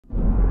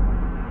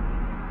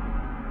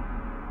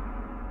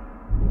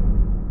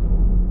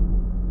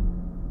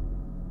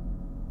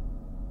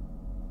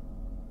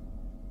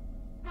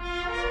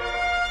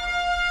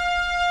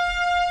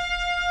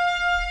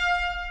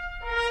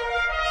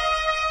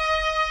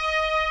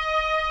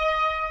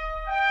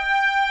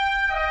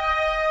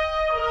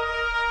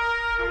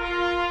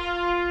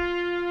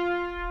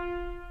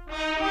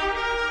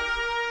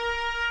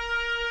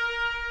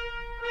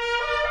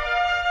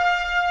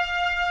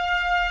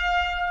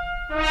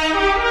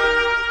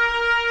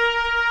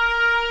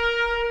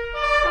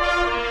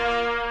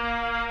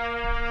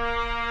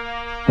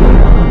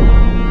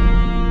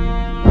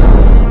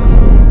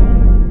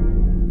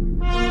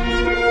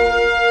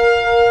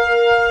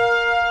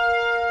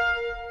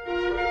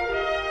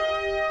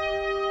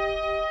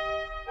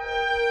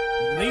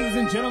Ladies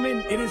and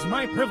gentlemen, it is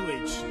my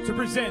privilege to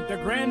present the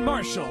Grand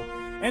Marshal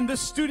and the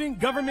Student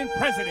Government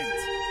President.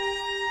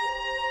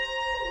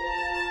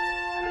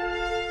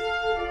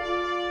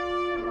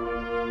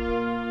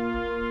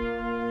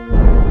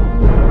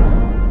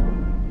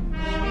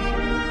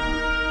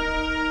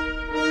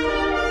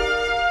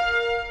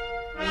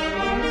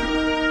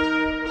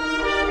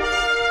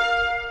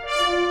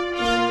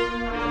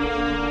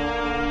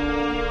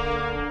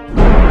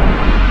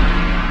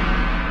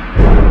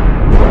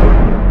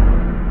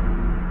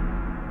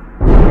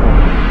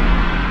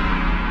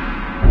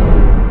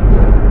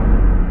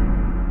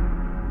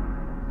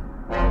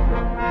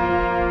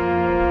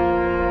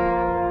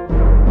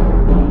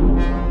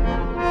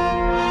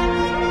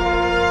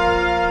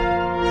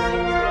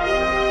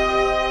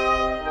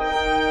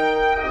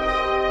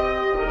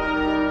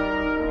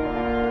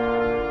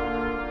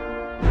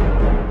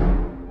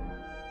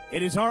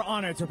 It is our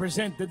honor to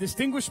present the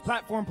Distinguished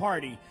Platform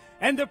Party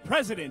and the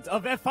President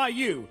of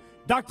FIU,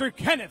 Dr.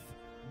 Kenneth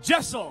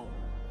Jessel.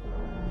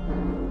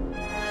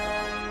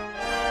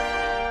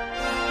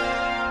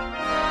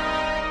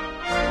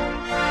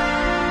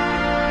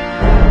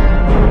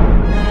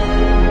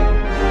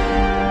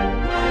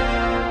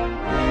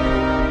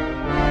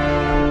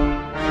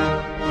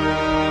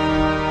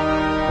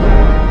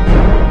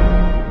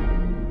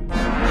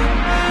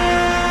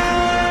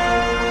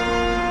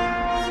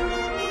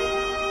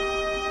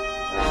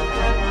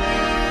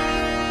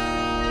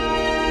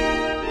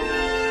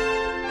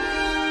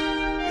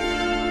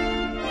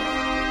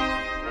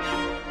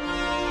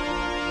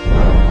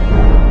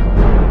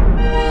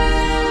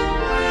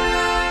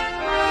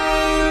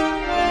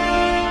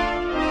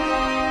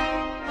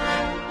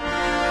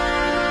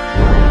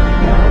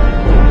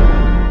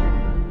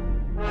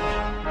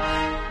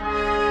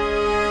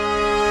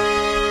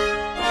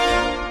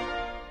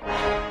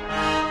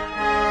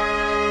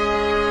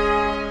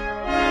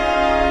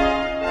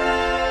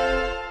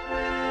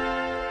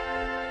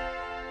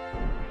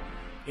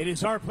 It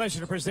is our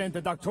pleasure to present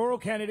the doctoral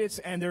candidates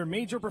and their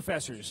major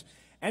professors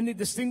and the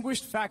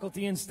distinguished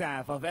faculty and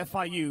staff of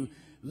FIU,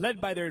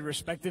 led by their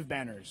respective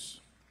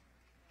banners.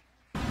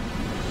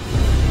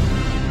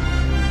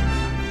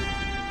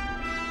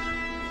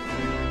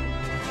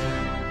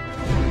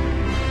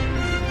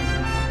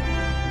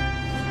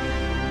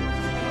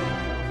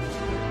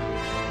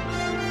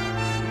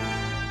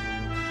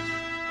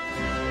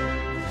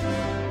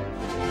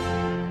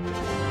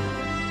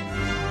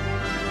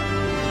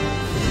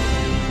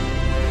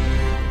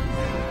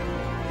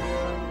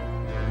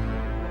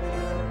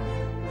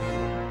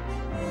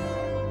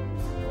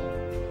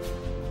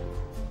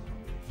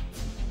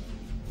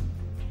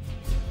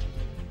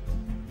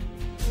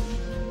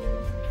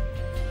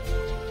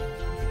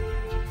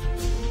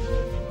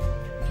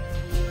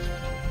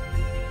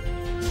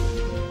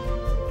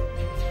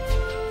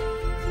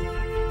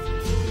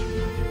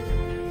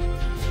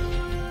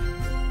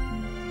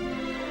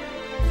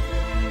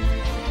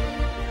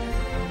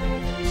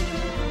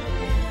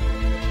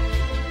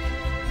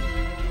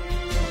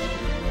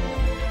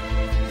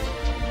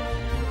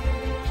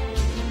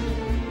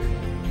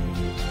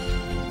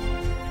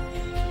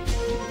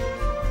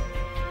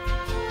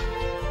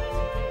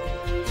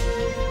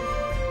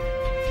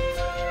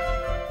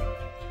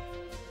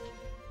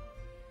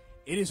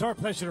 It is our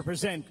pleasure to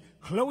present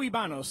Chloe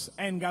Banos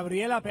and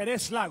Gabriela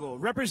Perez Lago,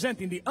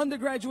 representing the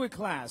undergraduate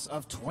class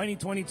of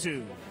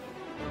 2022.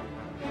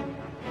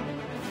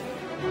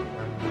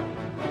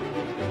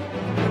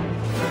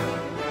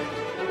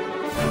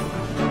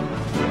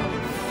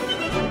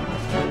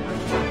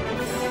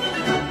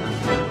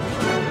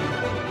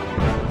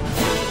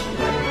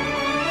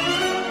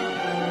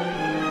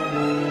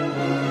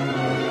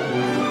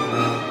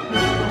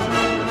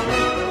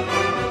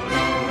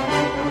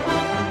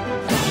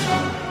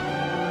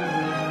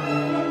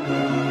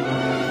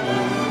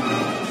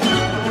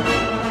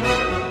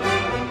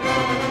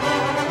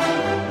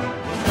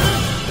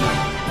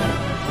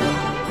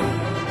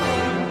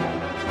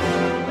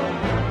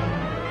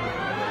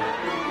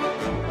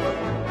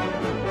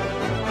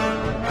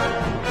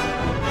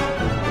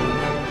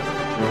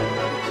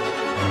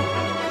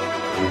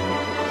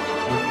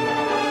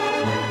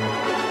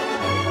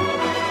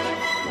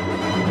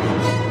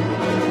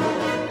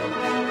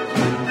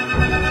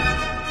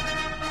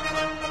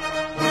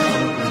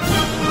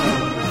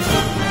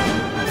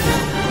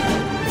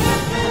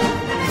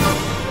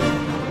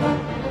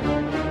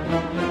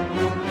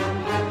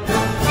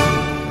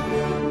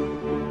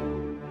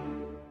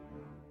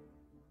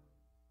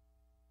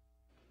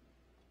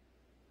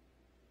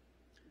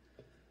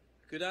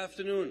 Good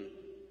afternoon.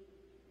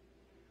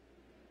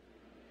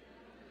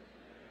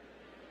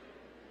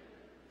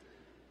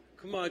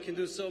 Come on, I can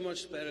do so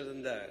much better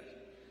than that.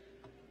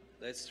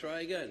 Let's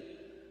try again.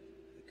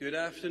 Good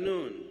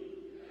afternoon.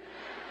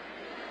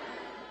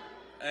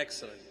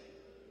 Excellent.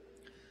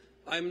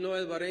 I'm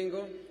Noel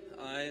Barengo.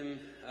 I'm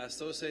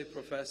Associate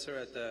Professor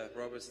at the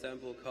Robert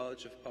Stempel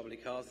College of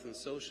Public Health and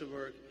Social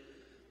Work,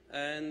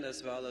 and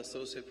as well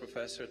Associate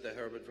Professor at the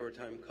Herbert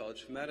Wertheim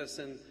College of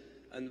Medicine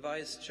and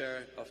Vice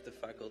Chair of the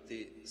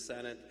Faculty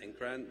Senate and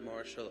Grand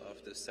Marshal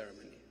of the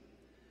ceremony.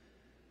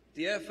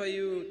 The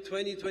FIU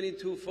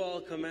 2022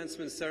 Fall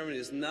Commencement Ceremony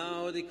is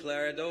now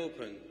declared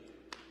open.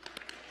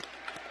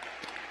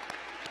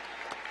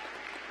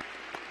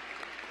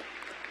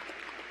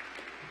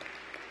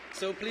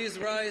 So please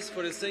rise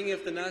for the singing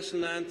of the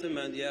National Anthem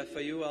and the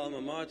FIU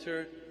Alma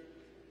Mater.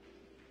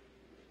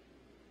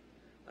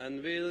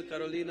 And will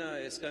Carolina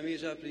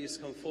Escamilla please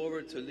come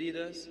forward to lead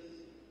us?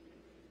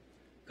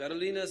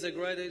 Carolina is a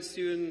graduate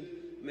student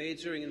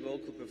majoring in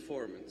vocal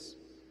performance,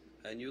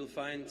 and you'll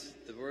find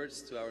the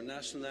words to our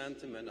National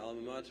Anthem and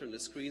Alma Mater on the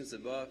screens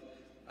above.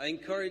 I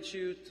encourage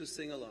you to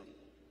sing along.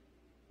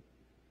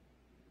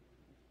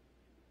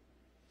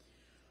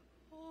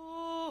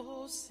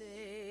 Oh,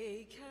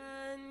 say,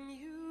 can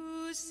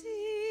you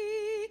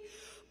see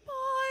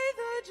by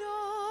the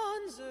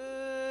dawn's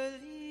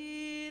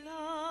early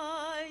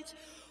light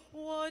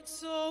what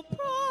so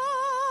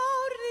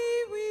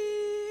proudly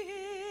we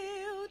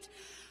hailed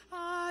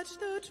at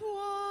the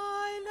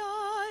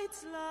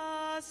twilight's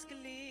last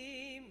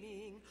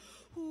gleaming,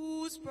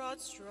 whose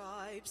broad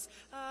stripes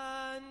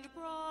and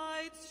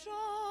bright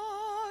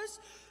stars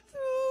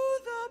through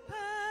the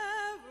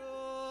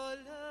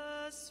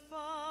perilous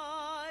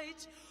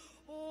fight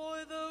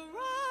o'er the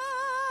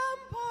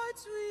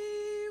ramparts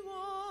we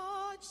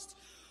watched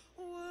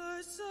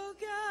were so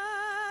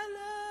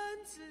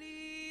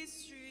gallantly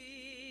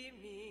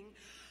streaming,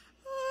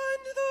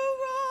 and the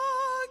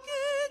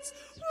rockets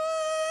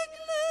red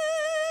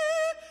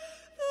glare,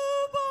 the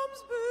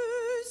bombs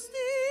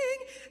bursting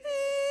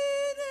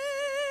in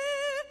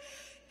air,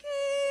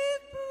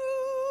 gave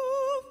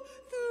proof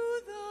through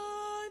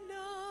the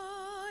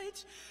night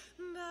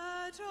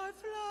that our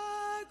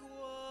flag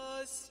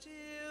was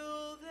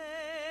still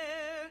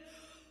there.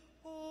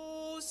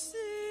 Oh,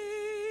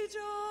 say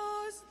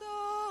does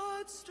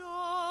that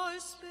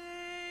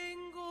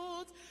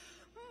star-spangled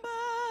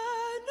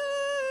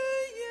banner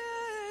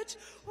yet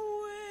wave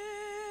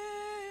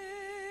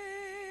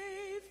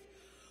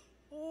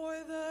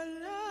o'er the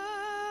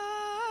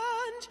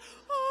land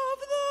of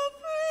the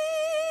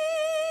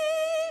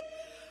free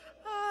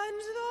and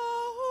the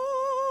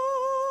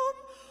home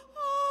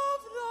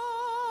of the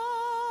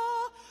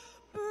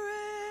brave?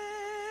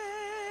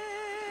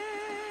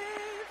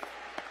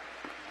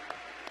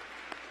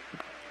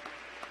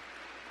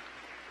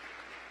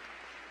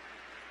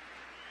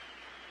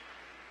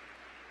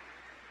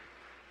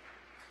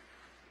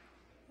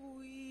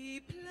 We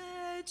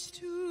pledge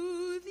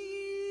to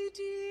thee,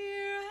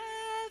 dear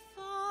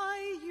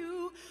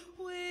FIU,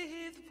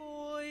 with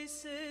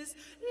voices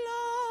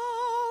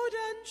loud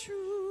and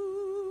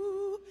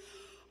true,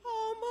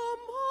 Alma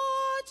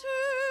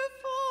Mater,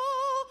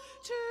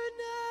 falter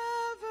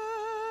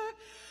never,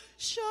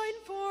 shine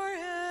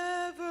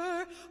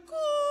forever,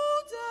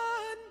 gold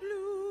and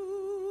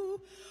blue.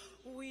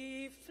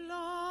 We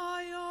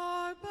fly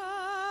our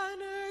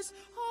banners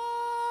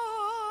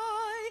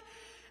high,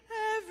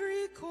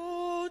 every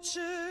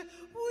culture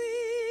we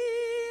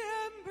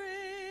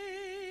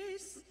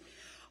embrace,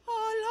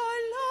 all our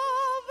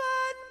love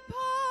and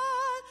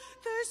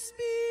panther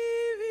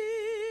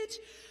spirit,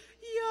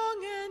 young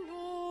and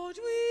old,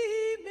 we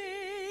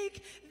make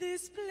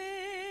this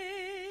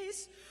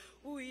place.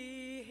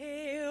 We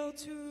hail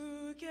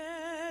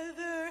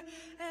together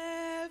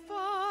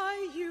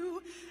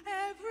FIU,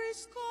 every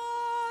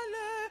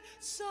scholar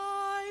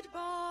side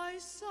by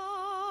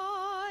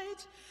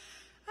side,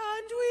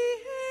 and we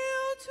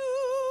hail to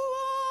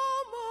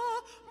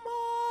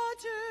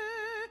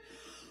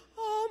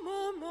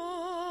Alma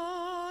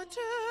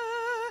Mater,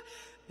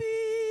 be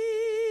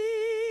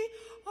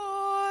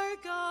our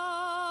guide.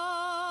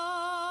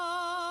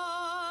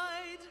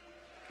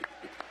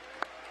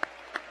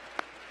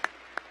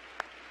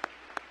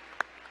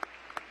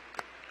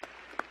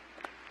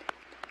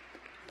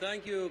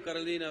 Thank you,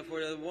 Carolina, for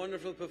that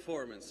wonderful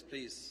performance.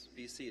 Please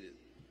be seated.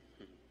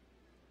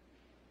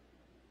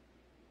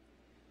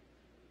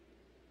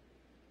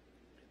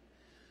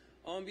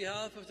 On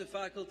behalf of the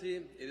faculty,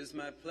 it is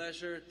my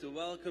pleasure to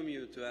welcome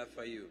you to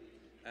FIU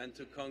and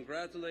to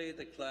congratulate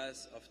the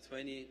class of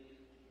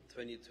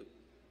 2022.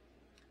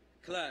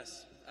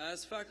 Class,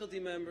 as faculty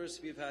members,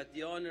 we've had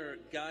the honor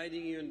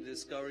guiding you in the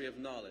discovery of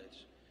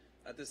knowledge.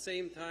 At the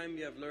same time,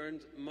 we have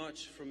learned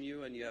much from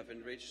you and you have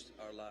enriched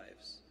our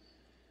lives.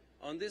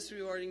 On this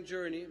rewarding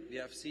journey, we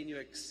have seen you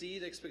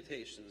exceed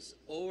expectations,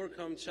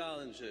 overcome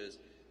challenges,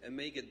 and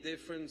make a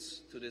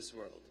difference to this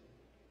world.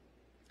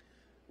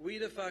 We,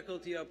 the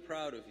faculty, are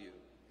proud of you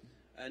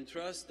and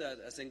trust that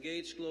as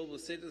engaged global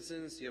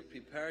citizens, you're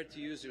prepared to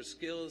use your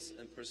skills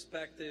and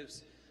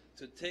perspectives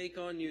to take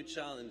on new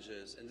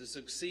challenges and to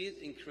succeed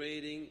in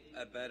creating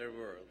a better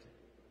world.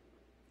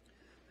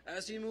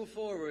 As you move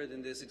forward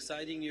in this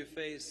exciting new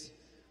phase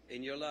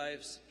in your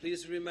lives,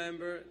 please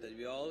remember that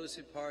we always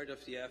be part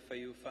of the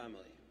FIU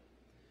family.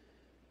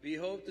 We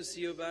hope to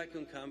see you back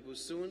on campus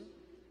soon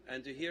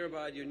and to hear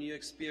about your new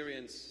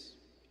experience.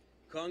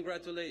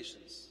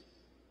 Congratulations.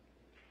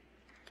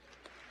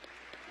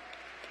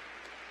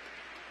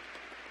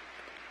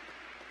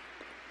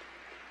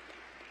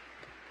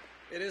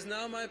 It is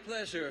now my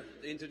pleasure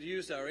to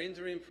introduce our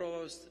interim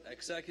provost,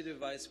 executive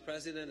vice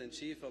president and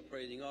chief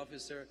operating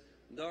officer,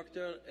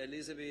 Dr.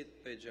 Elizabeth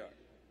Pejar.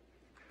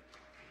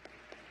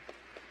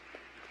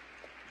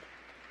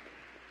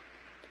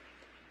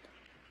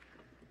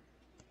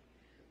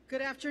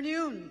 Good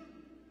afternoon.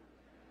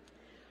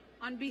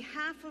 On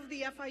behalf of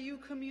the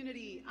FIU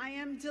community, I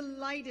am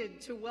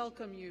delighted to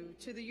welcome you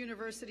to the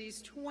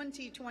university's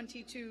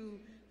 2022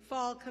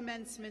 Fall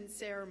Commencement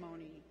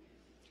Ceremony.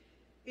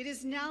 It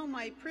is now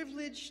my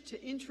privilege to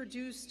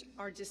introduce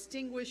our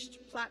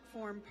distinguished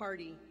platform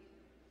party.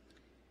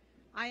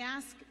 I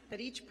ask that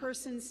each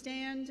person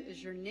stand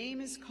as your name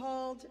is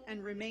called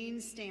and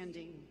remain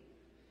standing.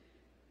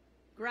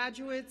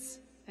 Graduates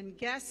and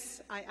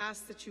guests, I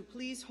ask that you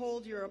please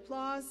hold your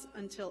applause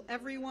until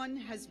everyone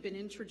has been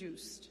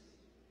introduced.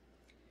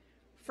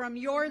 From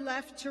your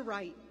left to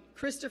right,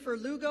 Christopher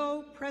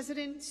Lugo,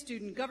 President,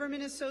 Student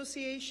Government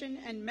Association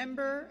and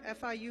member,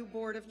 FIU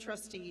Board of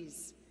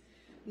Trustees.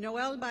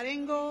 Noel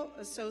Barengo,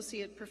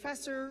 Associate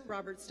Professor,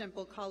 Robert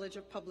Stempel College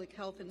of Public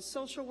Health and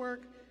Social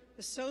Work,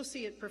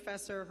 Associate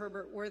Professor,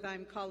 Herbert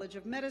Wertheim College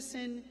of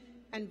Medicine,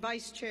 and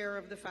Vice Chair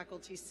of the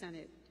Faculty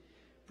Senate.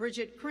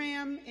 Bridget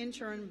Cram,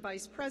 Interim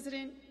Vice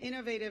President,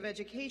 Innovative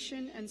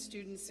Education and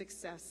Student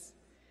Success.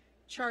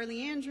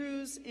 Charlie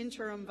Andrews,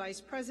 Interim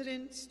Vice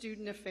President,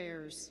 Student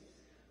Affairs.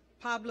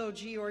 Pablo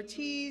G.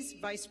 Ortiz,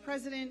 Vice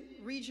President,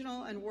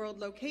 Regional and World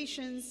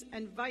Locations,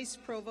 and Vice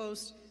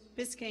Provost,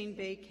 Biscayne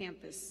Bay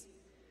Campus.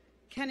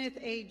 Kenneth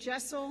A.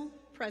 Jessel,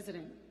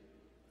 President.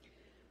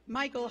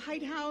 Michael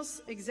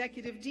Heithaus,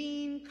 Executive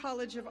Dean,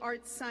 College of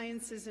Arts,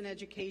 Sciences, and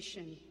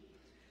Education.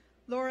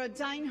 Laura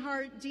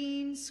Deinhardt,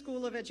 Dean,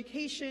 School of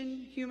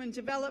Education, Human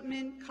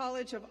Development,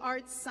 College of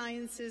Arts,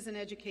 Sciences, and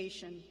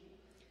Education.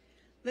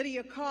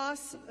 Lydia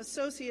Koss,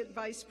 Associate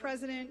Vice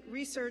President,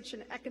 Research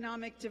and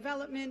Economic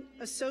Development,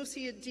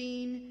 Associate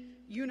Dean,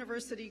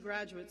 University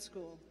Graduate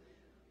School.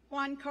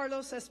 Juan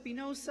Carlos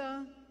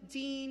Espinosa,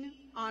 Dean,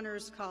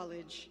 Honors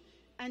College.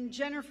 And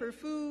Jennifer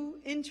Fu,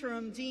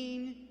 Interim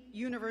Dean,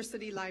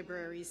 University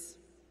Libraries.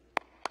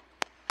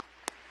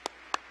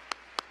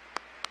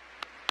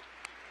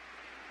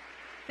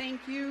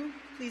 Thank you.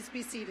 Please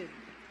be seated.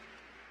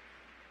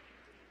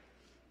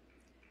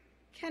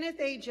 Kenneth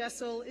A.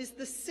 Jessel is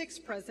the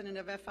 6th president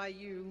of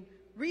FIU,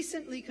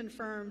 recently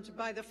confirmed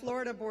by the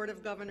Florida Board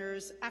of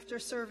Governors after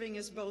serving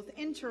as both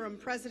interim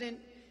president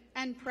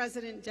and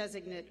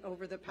president-designate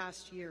over the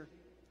past year.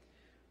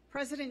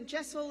 President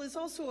Jessel is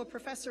also a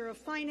professor of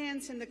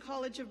finance in the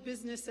College of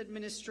Business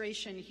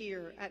Administration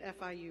here at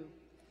FIU.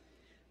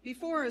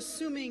 Before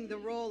assuming the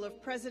role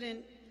of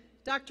president,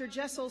 Dr.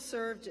 Jessel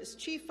served as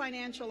Chief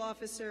Financial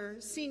Officer,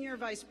 Senior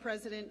Vice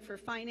President for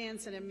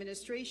Finance and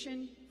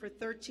Administration for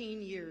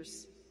 13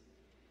 years.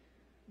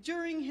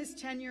 During his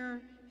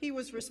tenure, he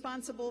was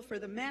responsible for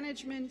the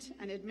management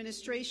and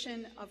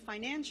administration of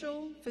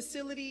financial,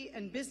 facility,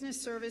 and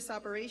business service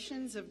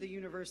operations of the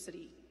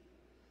university.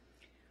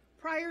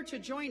 Prior to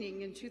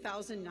joining in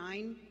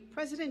 2009,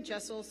 President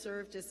Jessel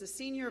served as the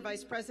Senior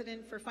Vice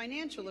President for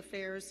Financial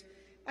Affairs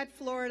at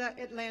Florida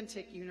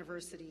Atlantic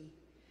University.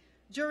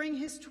 During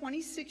his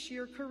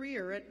 26-year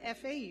career at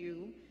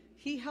FAU,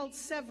 he held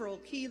several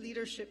key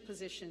leadership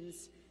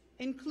positions,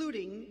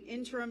 including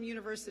Interim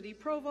University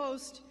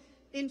Provost,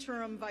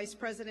 Interim Vice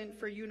President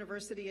for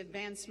University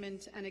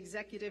Advancement and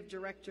Executive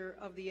Director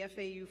of the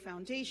FAU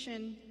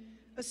Foundation,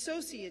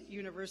 Associate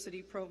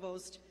University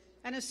Provost,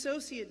 and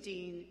Associate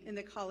Dean in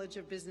the College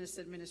of Business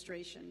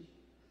Administration.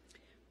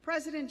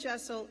 President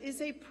Jessel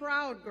is a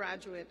proud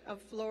graduate of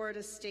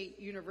Florida State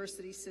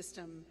University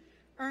System,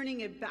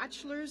 earning a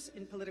bachelor's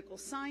in political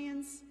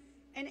science,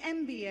 an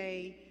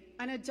MBA,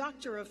 and a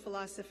Doctor of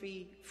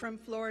Philosophy from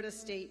Florida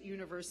State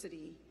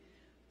University.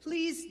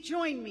 Please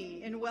join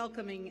me in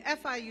welcoming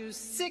FIU's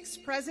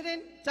 6th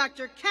president,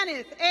 Dr.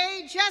 Kenneth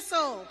A.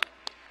 Jessel.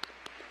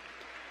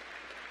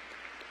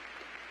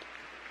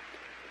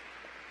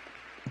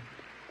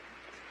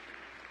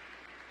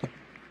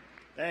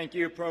 Thank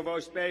you,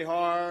 Provost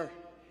Behar.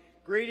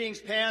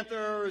 Greetings,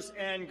 Panthers,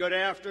 and good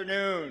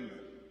afternoon.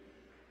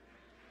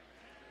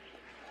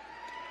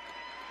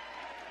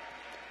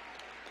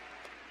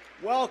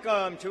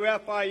 Welcome to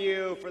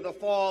FIU for the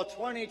Fall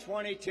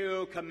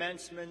 2022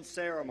 Commencement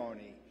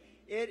Ceremony.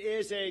 It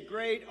is a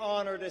great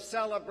honor to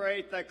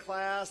celebrate the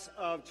class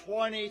of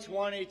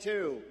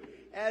 2022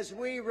 as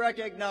we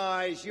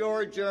recognize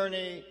your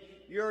journey,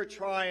 your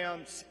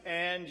triumphs,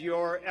 and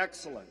your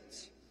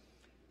excellence.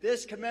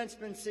 This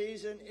commencement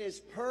season is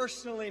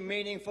personally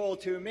meaningful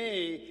to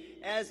me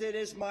as it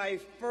is my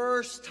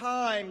first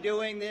time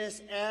doing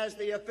this as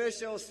the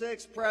official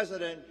 6th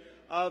president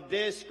of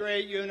this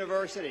great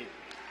university.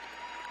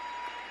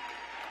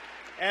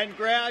 And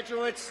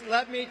graduates,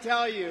 let me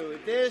tell you,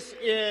 this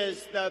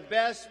is the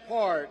best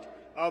part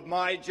of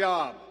my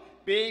job,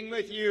 being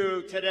with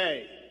you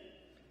today.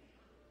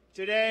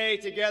 Today,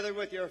 together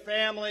with your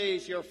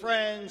families, your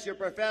friends, your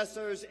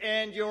professors,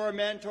 and your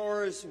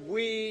mentors,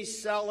 we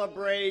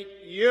celebrate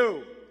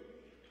you,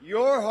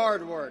 your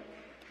hard work,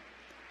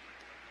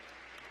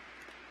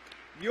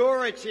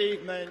 your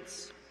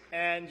achievements,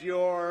 and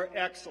your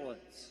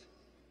excellence.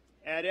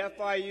 At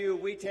FIU,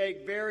 we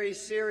take very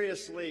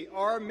seriously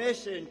our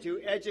mission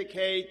to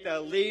educate the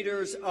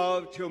leaders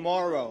of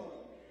tomorrow.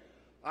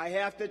 I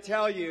have to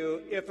tell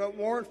you, if it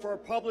weren't for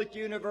public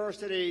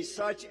universities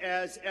such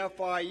as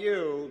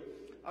FIU,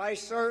 I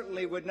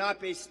certainly would not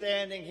be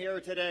standing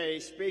here today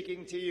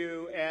speaking to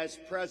you as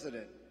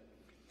president.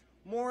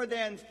 More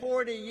than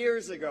 40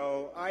 years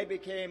ago, I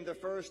became the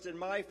first in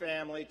my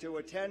family to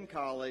attend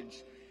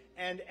college,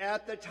 and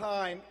at the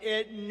time,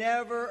 it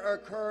never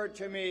occurred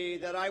to me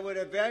that I would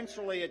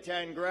eventually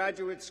attend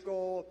graduate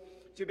school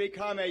to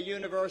become a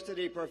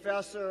university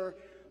professor,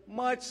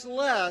 much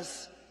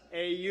less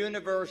a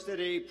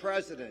university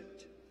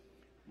president.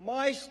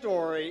 My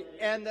story,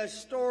 and the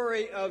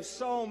story of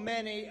so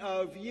many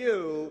of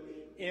you,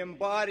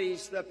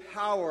 embodies the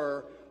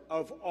power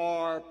of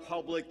our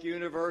public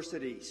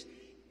universities,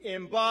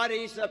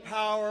 embodies the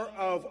power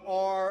of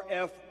our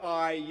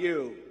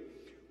FIU.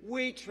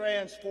 We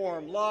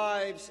transform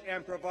lives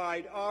and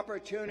provide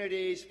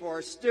opportunities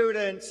for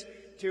students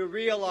to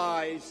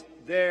realize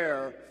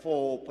their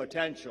full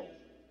potential.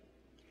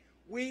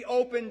 We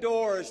open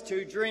doors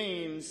to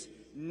dreams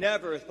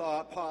never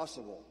thought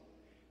possible.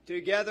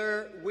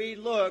 Together, we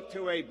look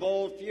to a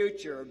bold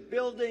future,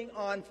 building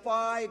on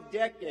 5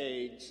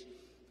 decades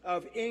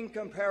of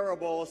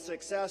incomparable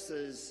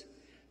successes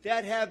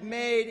that have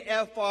made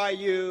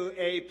FIU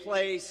a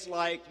place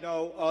like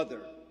no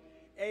other,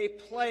 a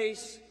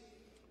place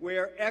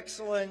where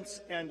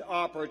excellence and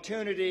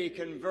opportunity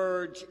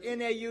converge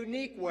in a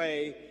unique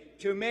way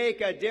to make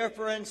a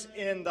difference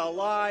in the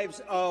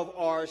lives of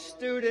our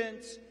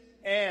students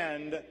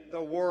and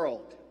the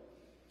world.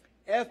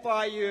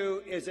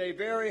 FIU is a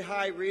very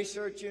high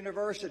research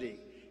university,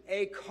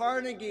 a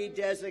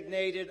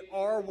Carnegie-designated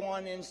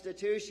R1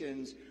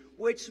 institution,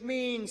 which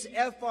means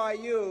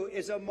FIU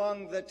is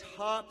among the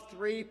top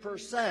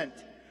 3%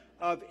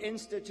 of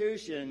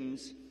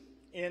institutions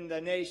in the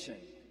nation.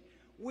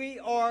 We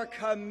are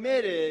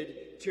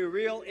committed to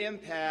real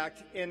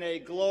impact in a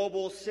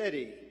global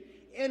city,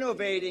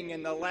 innovating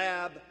in the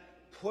lab,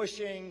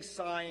 pushing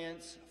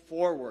science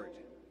forward.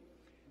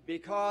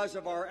 Because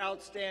of our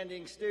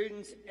outstanding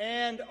students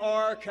and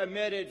our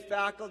committed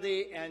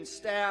faculty and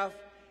staff,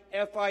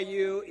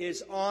 FIU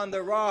is on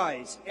the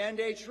rise and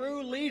a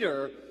true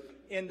leader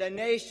in the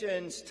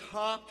nation's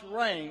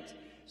top-ranked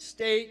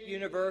state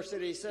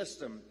university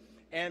system.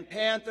 And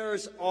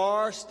Panthers,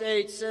 our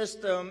state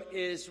system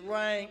is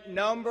ranked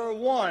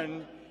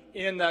 #1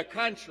 in the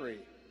country.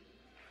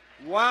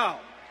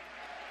 Wow.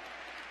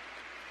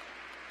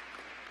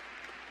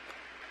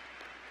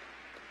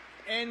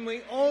 And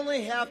we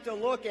only have to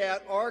look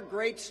at our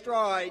great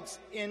strides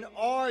in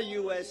our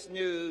U.S.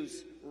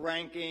 News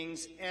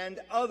rankings and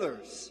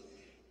others.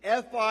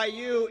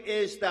 FIU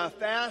is the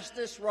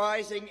fastest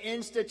rising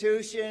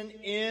institution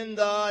in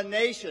the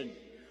nation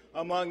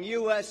among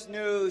U.S.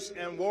 News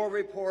and World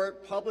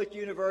Report public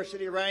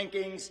university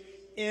rankings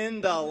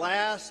in the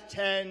last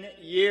 10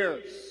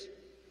 years.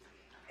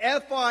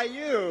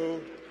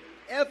 FIU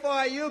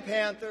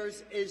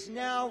Panthers is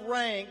now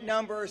ranked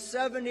number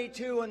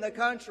 72 in the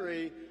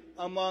country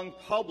among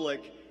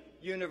public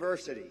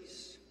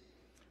universities.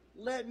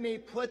 Let me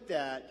put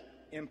that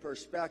in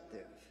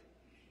perspective.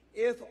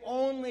 If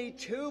only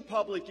 2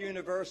 public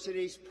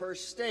universities per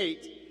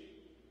state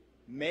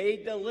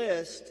made the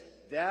list,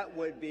 that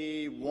would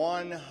be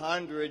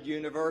 100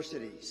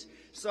 universities.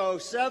 So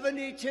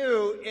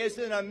 72 is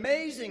an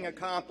amazing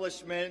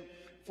accomplishment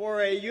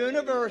for a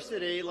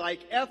university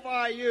like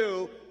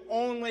FIU,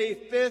 only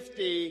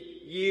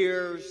 50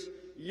 years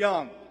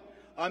young.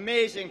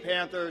 Amazing,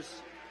 Panthers.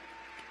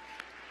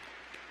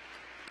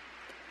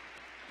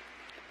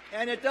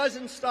 And it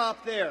doesn't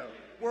stop there.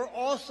 We're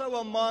also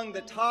among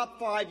the top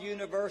 5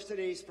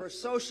 universities for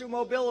social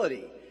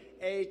mobility,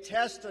 a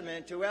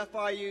testament to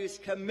FIU's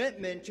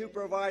commitment to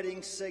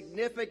providing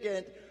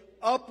significant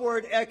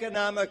upward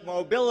economic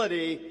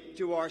mobility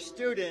to our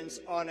students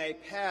on a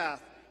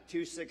path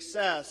to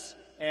success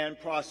and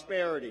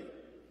prosperity.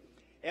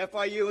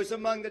 FIU is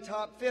among the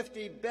top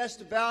 50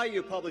 best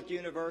value public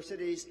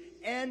universities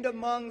and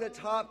among the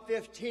top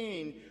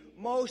 15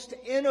 most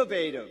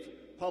innovative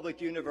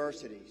public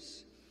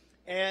universities.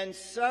 And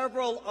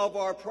several of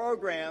our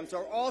programs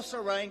are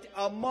also ranked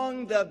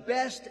among the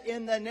best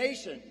in the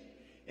nation,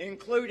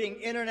 including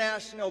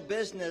international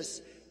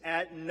business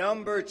at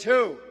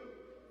 #2.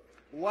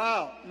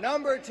 Wow,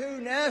 #2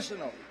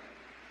 national.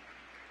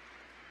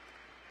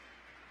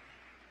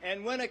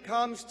 And when it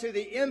comes to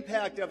the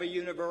impact of a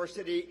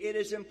university, it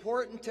is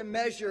important to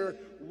measure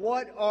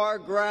what our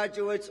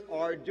graduates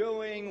are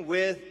doing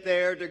with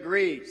their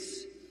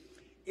degrees.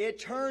 It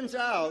turns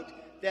out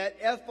that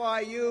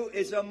FIU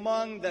is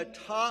among the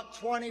top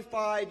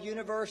 25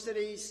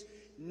 universities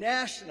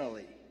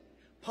nationally,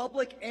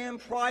 public and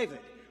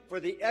private,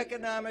 for the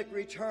economic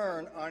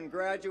return on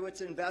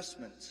graduates'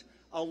 investments,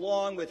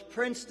 along with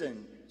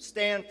Princeton,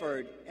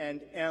 Stanford,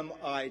 and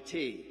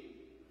MIT.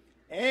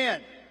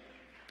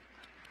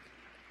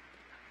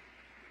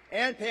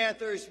 And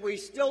Panthers, we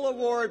still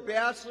award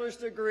bachelor's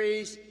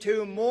degrees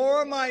to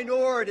more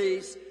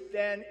minorities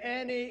than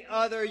any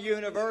other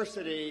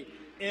university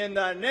in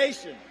the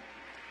nation.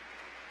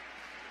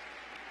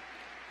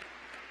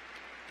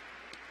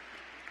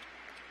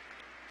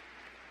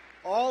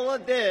 All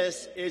of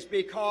this is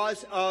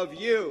because of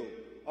you,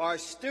 our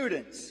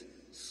students,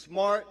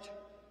 smart,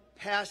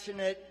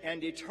 passionate, and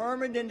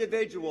determined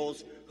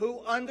individuals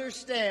who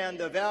understand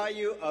the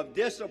value of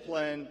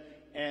discipline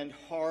and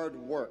hard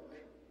work.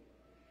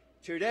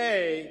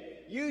 Today,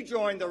 you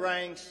join the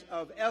ranks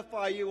of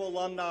FIU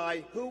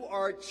alumni who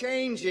are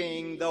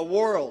changing the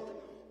world,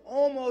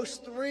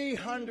 almost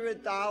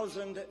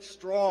 300,000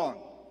 strong,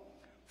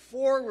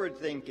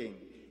 forward-thinking,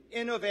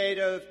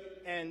 innovative,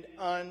 and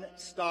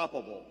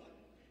unstoppable.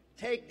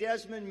 Take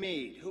Desmond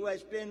Meade, who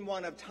has been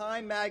one of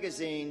Time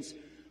Magazine's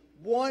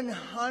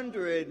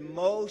 100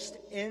 most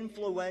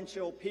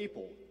influential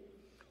people,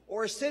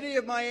 or City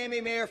of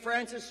Miami Mayor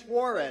Francis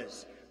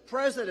Suarez,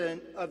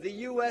 President of the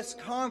U.S.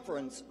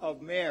 Conference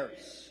of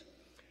Mayors.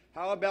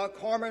 How about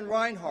Carmen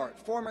Reinhart,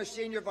 former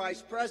Senior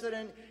Vice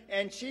President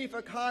and Chief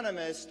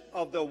Economist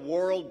of the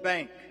World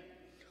Bank,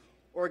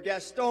 or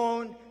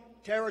Gaston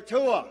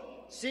Taratua,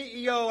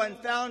 CEO and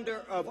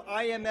founder of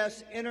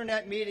IMS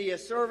Internet Media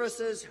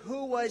Services,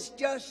 who was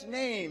just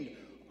named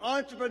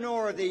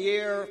Entrepreneur of the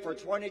Year for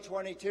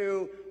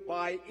 2022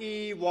 by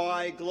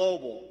EY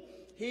Global.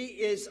 He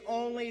is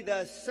only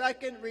the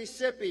second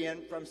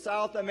recipient from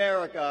South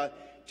America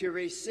to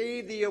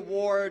receive the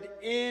award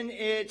in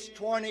its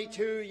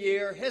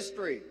 22-year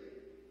history.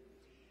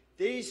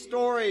 These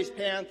stories,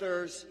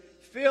 Panthers,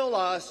 fill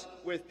us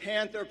with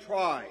Panther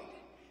pride.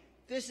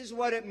 This is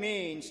what it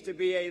means to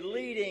be a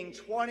leading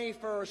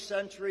 21st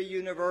century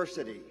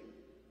university.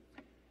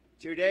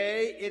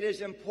 Today, it is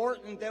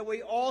important that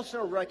we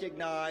also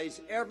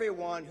recognize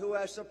everyone who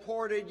has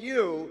supported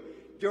you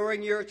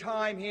during your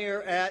time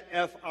here at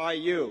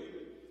FIU.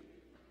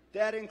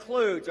 That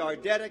includes our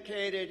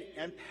dedicated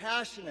and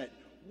passionate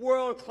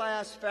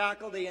world-class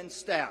faculty and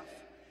staff.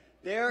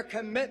 Their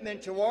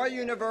commitment to our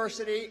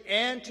university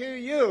and to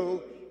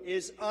you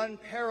is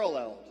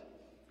unparalleled.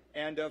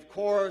 And of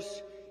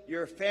course,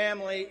 your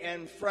family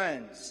and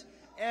friends,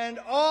 and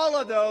all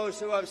of those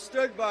who have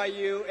stood by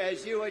you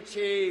as you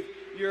achieve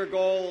your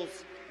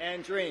goals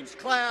and dreams.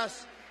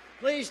 Class,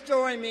 please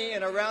join me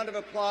in a round of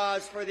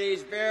applause for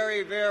these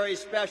very, very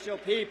special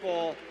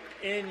people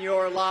in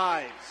your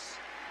lives.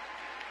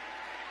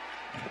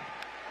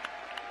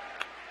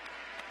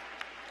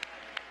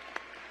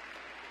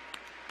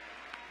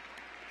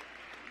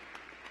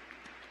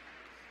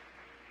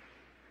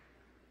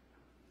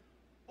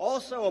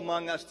 Also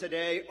among us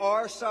today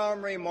are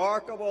some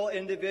remarkable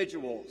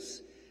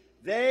individuals.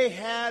 They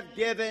have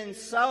given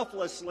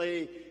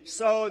selflessly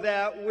so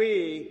that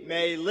we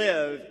may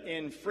live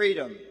in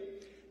freedom.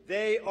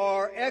 They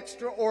are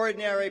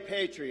extraordinary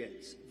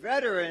patriots,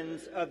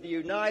 veterans of the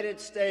United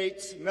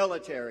States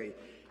military.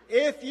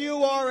 If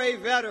you are a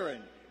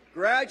veteran,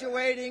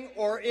 graduating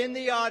or in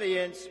the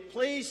audience,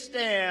 please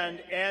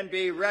stand and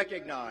be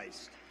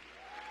recognized.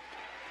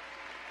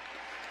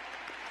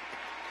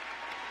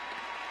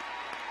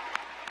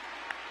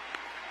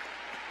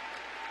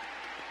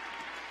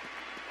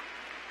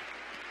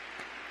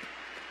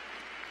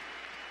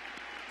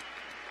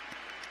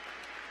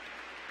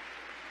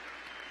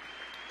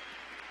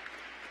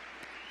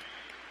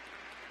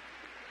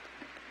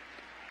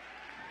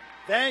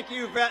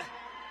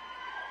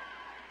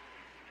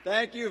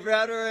 Thank you,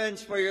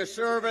 veterans, for your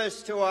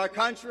service to our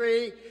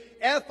country.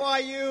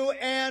 FIU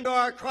and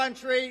our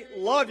country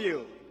love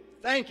you.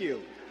 Thank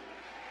you.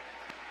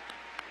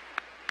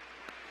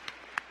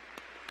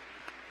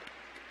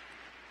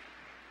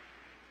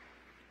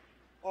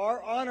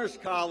 Our Honors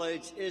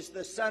College is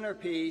the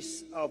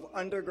centerpiece of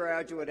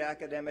undergraduate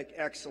academic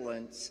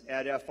excellence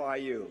at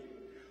FIU.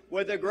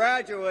 With the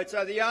graduates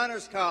of the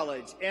Honors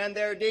College and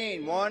their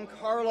Dean, Juan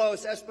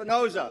Carlos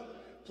Espinoza,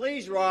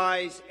 please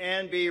rise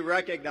and be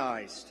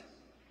recognized.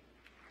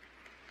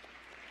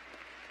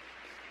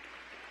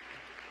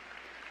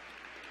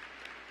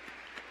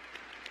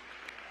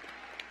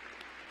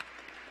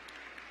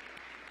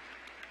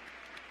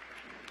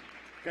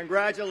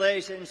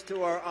 Congratulations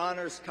to our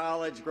Honors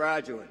College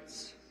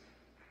graduates.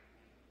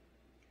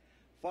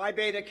 Phi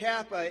Beta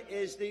Kappa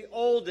is the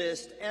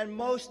oldest and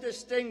most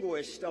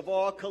distinguished of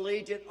all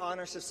collegiate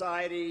honor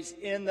societies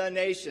in the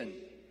nation.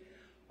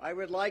 I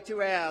would like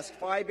to ask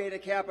Phi Beta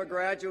Kappa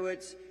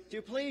graduates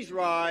to please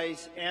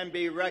rise and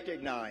be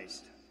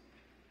recognized.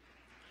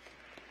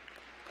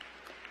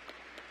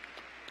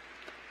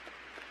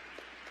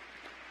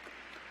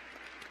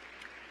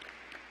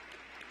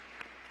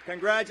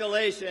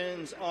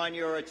 Congratulations on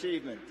your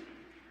achievement.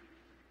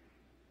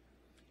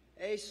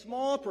 A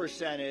small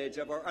percentage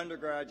of our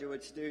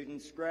undergraduate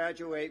students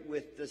graduate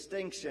with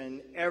distinction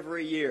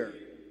every year.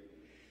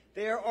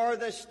 There are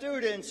the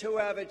students who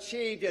have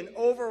achieved an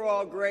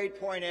overall grade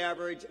point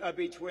average of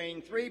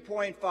between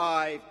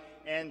 3.5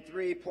 and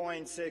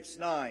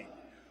 3.69.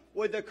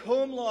 Would the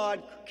cum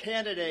laude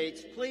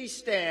candidates please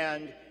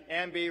stand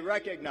and be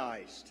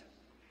recognized?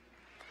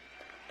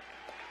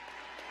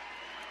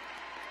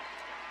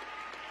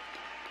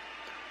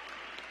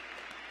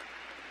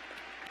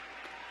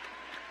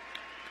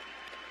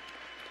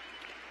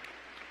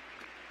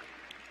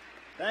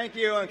 Thank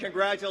you, and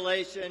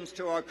congratulations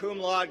to our cum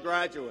laude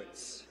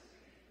graduates.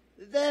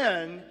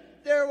 Then,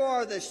 there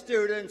are the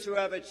students who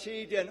have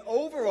achieved an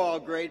overall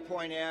grade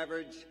point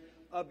average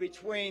of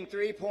between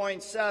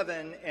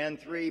 3.7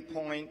 and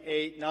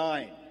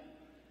 3.89.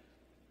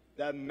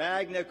 The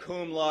magna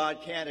cum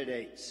laude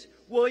candidates.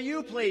 Will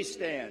you please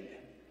stand?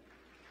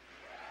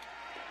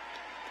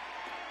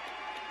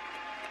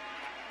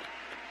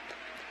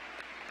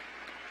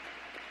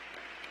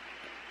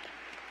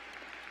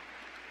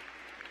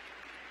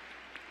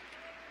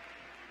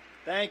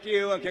 Thank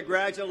you, and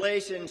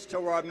congratulations to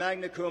our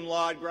magna cum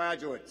laude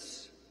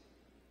graduates.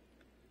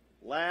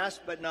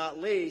 Last but not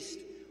least,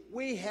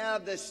 we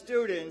have the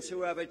students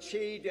who have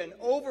achieved an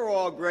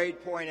overall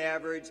grade point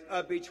average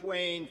of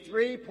between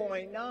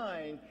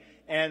 3.9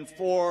 and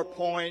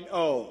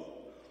 4.0.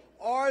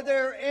 Are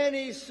there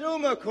any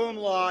summa cum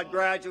laude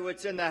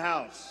graduates in the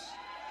house?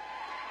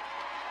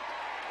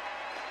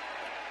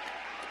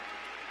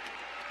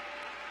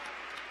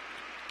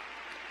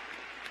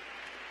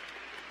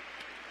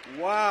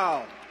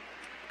 Wow.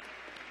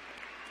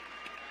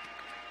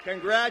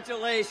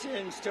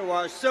 Congratulations to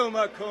our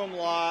summa cum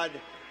laude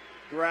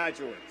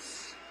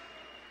graduates.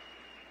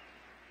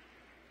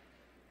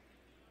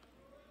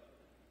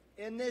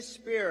 In this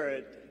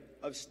spirit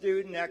of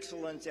student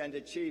excellence and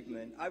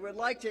achievement, I would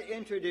like to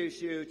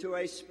introduce you to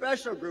a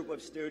special group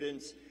of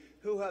students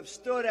who have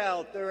stood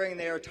out during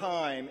their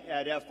time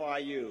at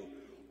FIU,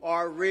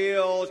 our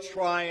Real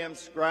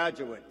Triumphs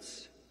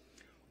graduates.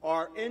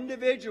 Are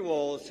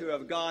individuals who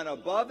have gone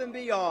above and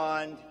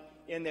beyond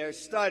in their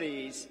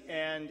studies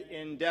and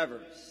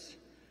endeavors.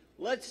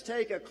 Let's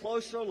take a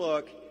closer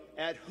look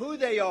at who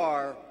they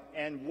are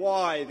and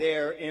why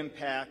their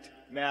impact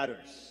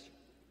matters.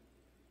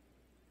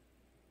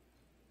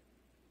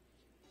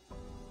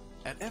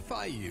 At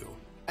FIU,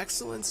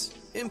 excellence,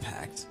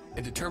 impact,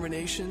 and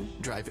determination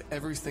drive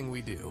everything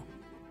we do.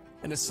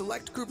 And a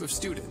select group of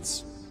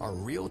students, our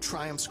Real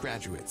Triumphs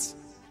graduates,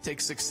 take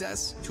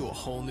success to a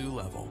whole new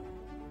level.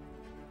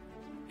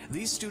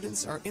 These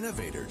students are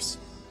innovators,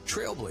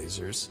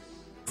 trailblazers,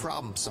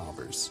 problem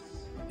solvers,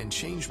 and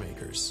change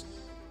makers,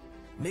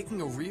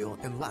 making a real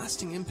and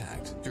lasting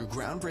impact through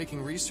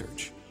groundbreaking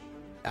research,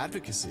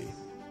 advocacy,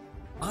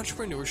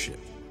 entrepreneurship,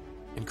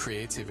 and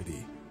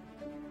creativity.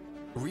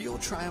 Real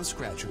Triumphs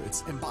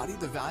graduates embody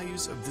the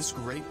values of this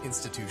great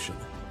institution,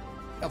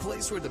 a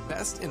place where the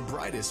best and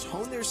brightest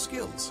hone their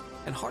skills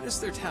and harness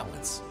their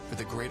talents for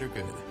the greater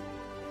good.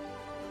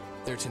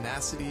 Their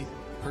tenacity,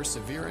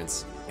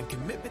 perseverance, and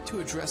commitment to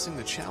addressing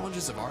the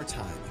challenges of our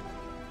time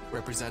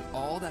represent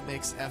all that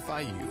makes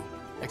FIU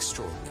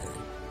extraordinary.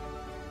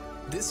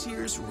 This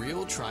year's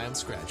Real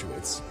Triumphs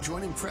graduates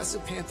join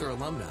impressive Panther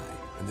alumni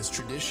in this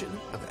tradition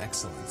of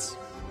excellence.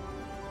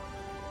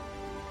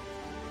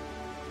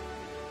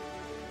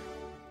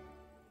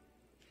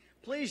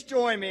 Please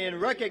join me in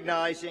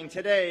recognizing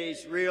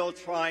today's Real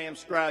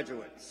Triumphs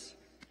graduates.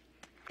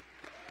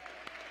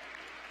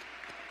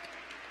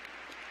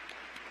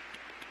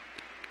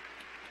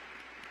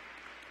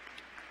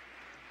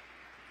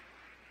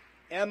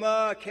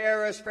 Emma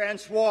Caris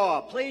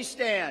Francois, please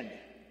stand.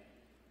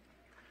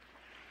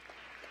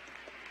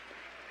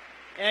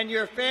 And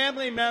your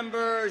family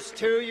members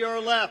to your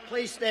left,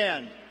 please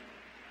stand.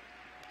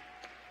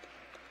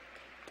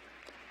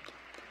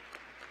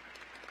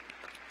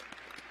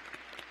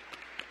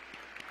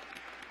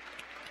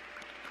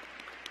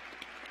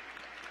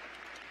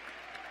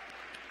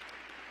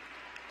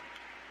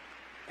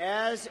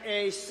 As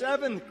a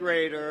 7th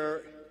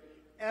grader,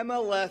 Emma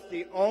left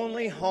the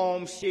only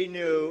home she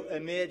knew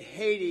amid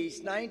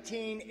Haiti's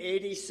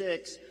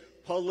 1986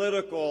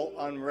 political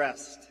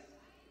unrest.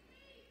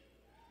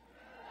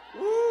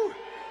 Woo!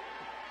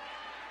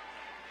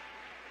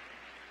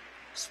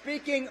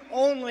 Speaking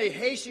only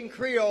Haitian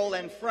Creole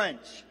and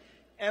French,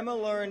 Emma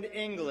learned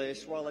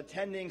English while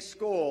attending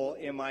school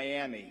in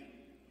Miami.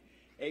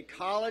 A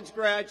college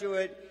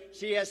graduate,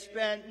 she has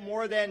spent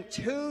more than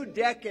 2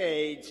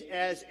 decades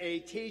as a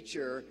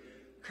teacher,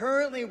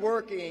 currently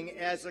working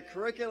as a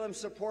curriculum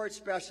support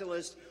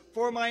specialist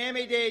for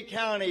Miami-Dade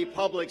County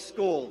Public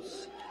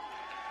Schools.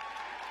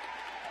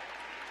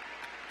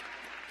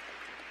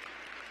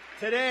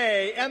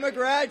 Today, Emma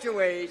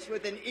graduates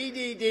with an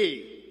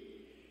EDD.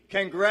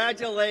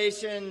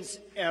 Congratulations,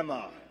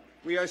 Emma.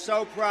 We are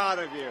so proud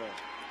of you.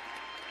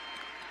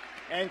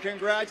 And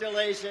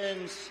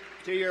congratulations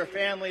to your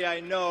family. I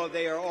know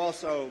they are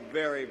also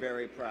very,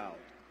 very proud.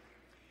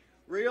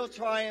 Real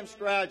Triumphs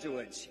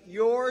graduates,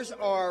 yours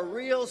are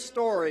real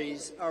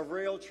stories of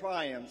real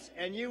triumphs,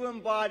 and you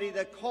embody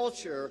the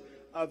culture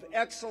of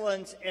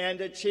excellence and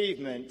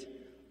achievement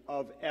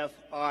of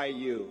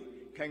FIU.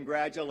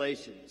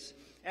 Congratulations.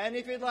 And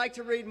if you'd like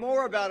to read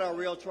more about our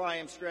Real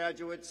Triumphs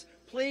graduates,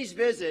 please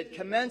visit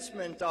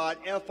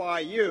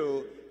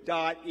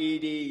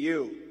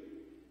commencement.fiu.edu.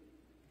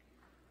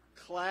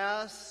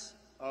 Class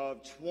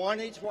of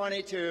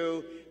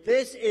 2022,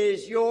 this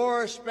is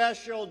your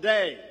special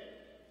day.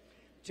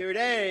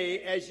 Today,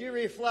 as you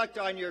reflect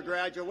on your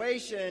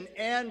graduation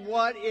and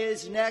what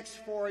is next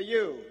for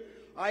you,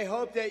 I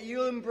hope that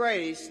you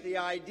embrace the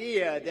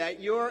idea that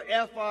your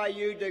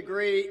FIU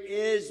degree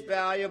is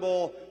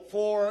valuable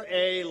for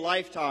a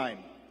lifetime.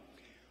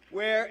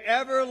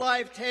 Wherever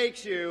life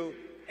takes you,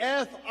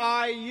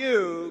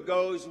 FIU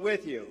goes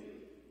with you.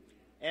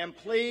 And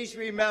please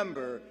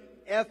remember,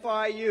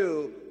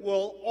 FIU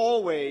will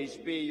always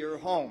be your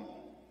home.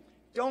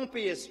 Don't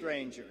be a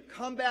stranger.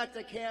 Come back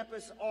to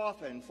campus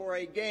often for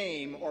a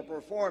game or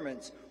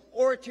performance,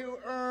 or to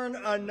earn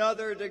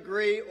another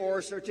degree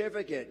or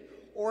certificate,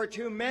 or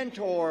to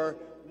mentor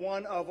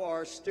one of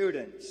our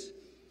students.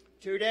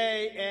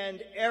 Today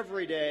and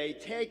every day,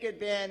 take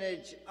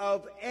advantage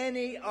of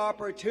any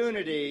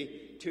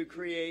opportunity to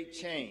create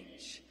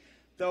change.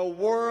 The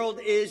world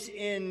is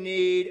in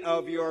need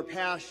of your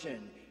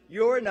passion,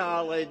 your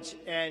knowledge,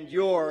 and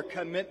your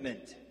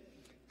commitment.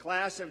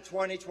 Class of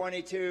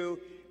 2022,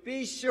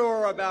 be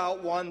sure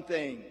about one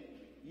thing: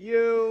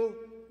 you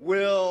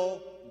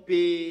will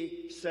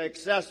be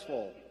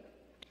successful.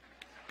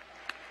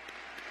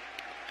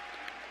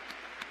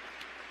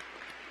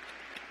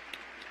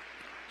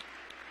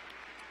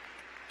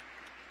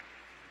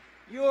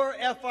 Your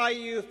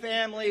FIU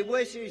family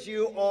wishes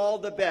you all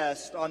the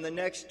best on the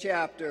next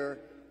chapter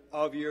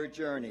of your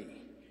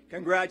journey.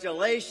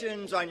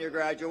 Congratulations on your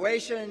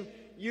graduation.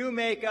 You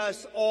make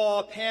us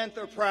all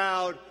Panther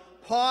proud.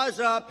 Paws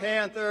up,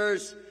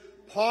 Panthers.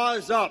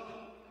 Paws up.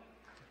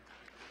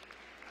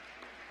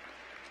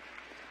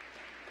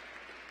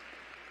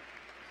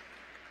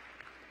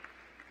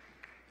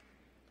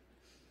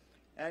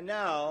 And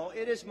now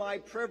it is my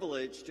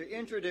privilege to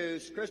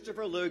introduce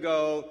Christopher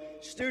Lugo,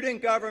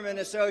 Student Government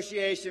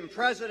Association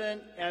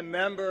President and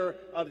member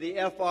of the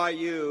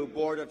FIU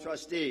Board of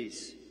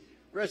Trustees.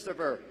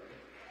 Christopher.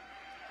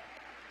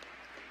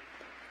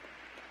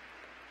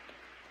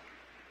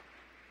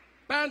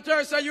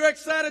 Panthers, are you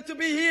excited to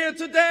be here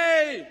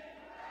today?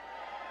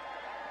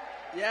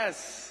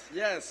 Yes,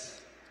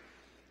 yes.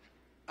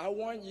 I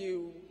want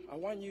you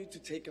to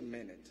take a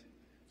minute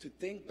to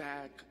think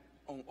back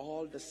on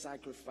all the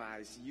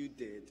sacrifice you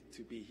did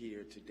to be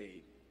here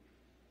today.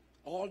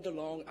 All the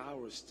long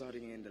hours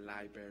studying in the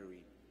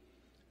library.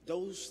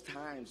 Those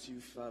times you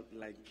felt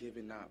like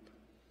giving up.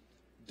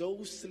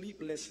 Those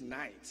sleepless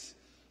nights.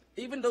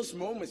 Even those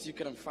moments you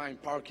couldn't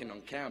find parking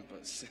on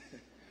campus.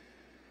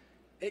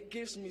 It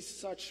gives me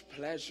such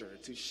pleasure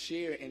to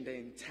share in the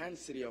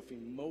intensity of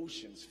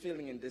emotions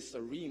feeling in this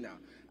arena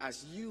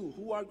as you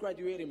who are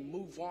graduating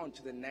move on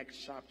to the next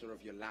chapter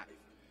of your life.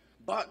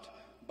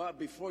 But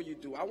before you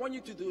do, I want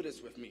you to do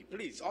this with me.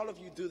 Please, all of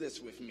you do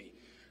this with me.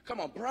 Come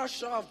on,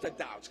 brush off the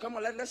doubts. Come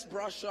on, let's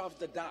brush off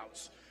the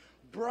doubts.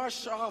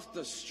 Brush off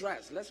the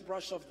stress. Let's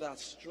brush off that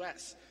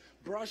stress.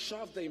 Brush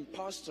off the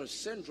imposter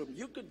syndrome.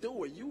 You could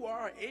do it. You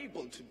are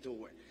able to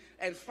do it.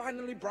 And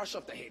finally, brush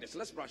off the haters.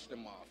 Let's brush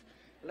them off.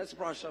 Let's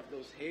brush off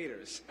those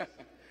haters.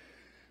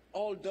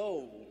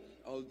 Although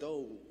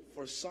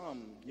for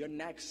some, your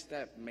next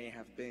step may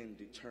have been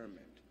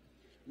determined.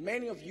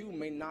 Many of you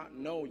may not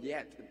know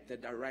yet the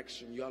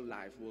direction your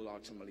life will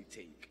ultimately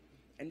take.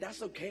 And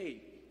that's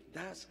okay.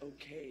 That's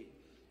okay.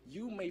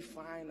 You may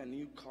find a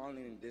new calling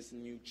in this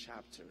new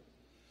chapter.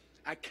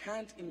 I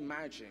can't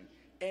imagine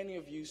any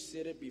of you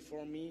seated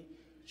before me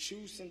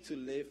choosing to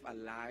live a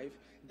life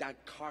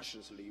that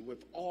cautiously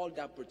with all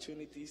the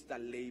opportunities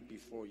that lay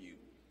before you.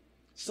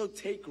 So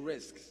take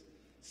risks,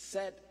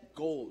 set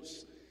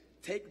goals,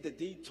 take the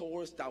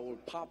detours that will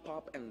pop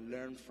up and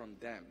learn from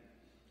them.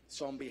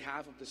 So on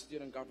behalf of the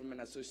Student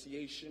Government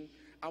Association,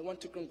 I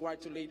want to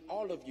congratulate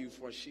all of you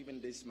for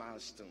achieving this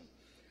milestone.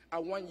 I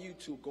want you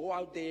to go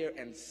out there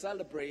and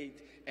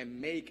celebrate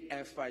and make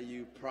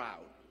FIU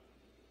proud.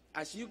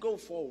 As you go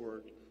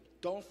forward,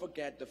 don't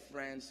forget the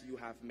friends you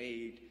have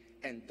made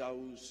and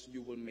those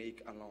you will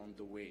make along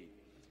the way.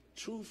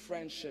 True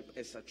friendship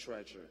is a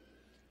treasure.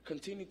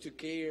 Continue to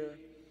care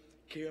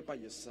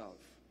about yourself,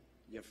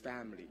 your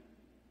family,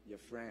 your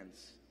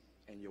friends,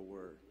 and your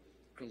word.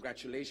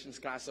 Congratulations,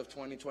 class of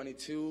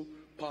 2022.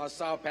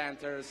 Pass out,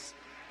 Panthers.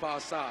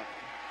 Pass out.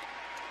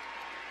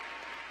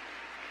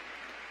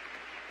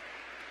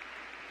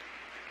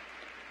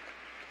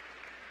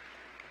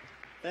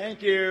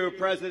 Thank you,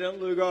 President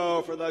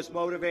Lugo, for those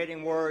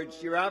motivating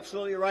words. You're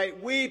absolutely right.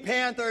 We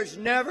Panthers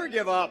never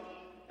give up,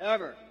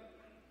 ever.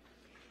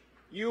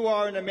 You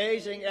are an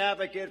amazing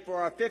advocate for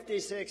our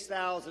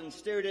 56,000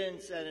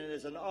 students, and it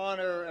is an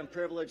honor and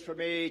privilege for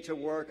me to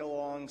work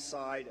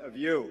alongside of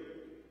you.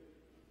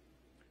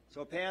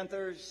 So,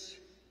 Panthers,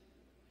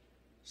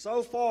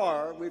 so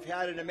far we've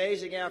had an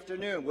amazing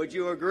afternoon. Would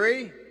you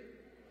agree?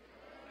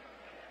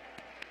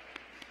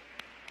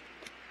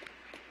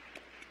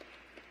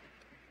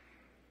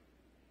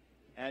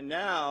 And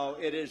now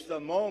it is the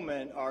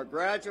moment our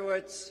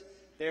graduates,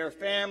 their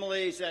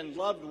families, and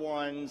loved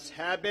ones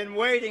have been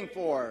waiting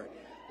for.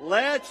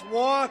 Let's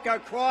walk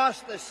across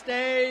the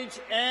stage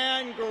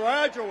and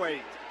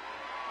graduate.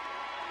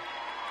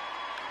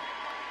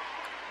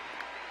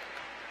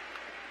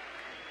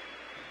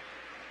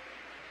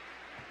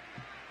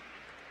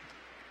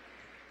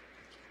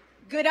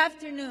 Good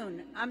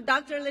afternoon. I'm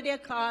Dr. Lydia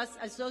Koss,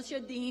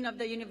 Associate Dean of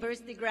the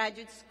University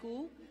Graduate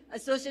School,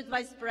 Associate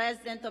Vice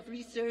President of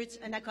Research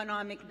and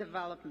Economic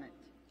Development.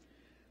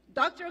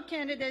 Doctoral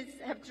candidates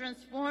have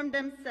transformed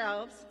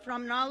themselves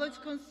from knowledge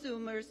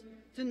consumers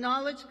to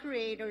knowledge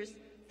creators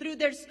through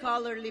their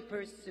scholarly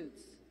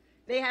pursuits.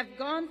 They have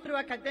gone through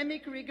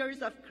academic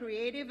rigors of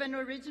creative and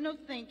original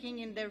thinking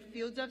in their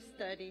fields of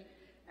study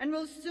and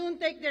will soon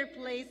take their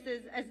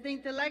places as the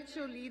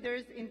intellectual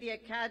leaders in the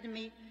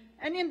academy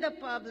and in the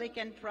public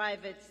and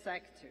private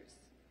sectors.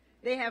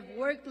 They have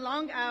worked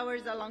long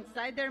hours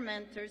alongside their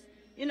mentors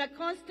in a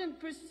constant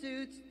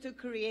pursuit to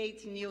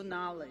create new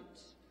knowledge.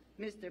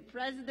 Mr.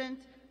 President,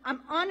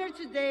 I'm honored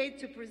today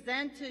to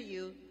present to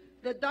you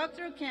the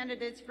doctoral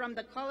candidates from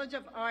the College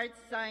of Arts,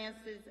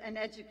 Sciences, and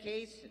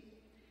Education.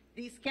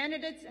 These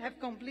candidates have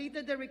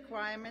completed the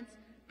requirements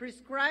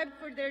prescribed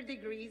for their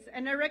degrees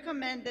and are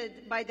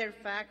recommended by their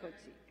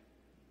faculty.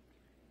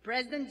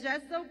 President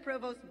Jessel,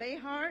 Provost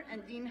Behar,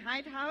 and Dean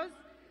Heithaus,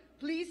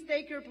 please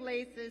take your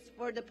places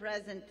for the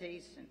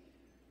presentation.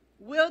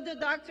 Will the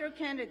doctoral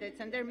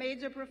candidates and their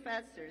major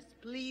professors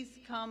please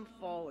come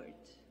forward?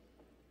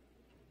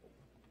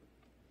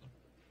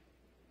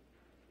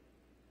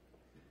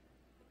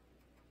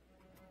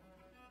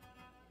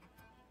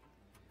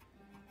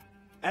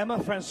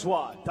 Emma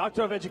Francois,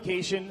 Doctor of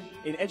Education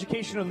in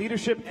Educational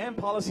Leadership and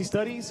Policy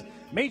Studies,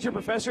 Major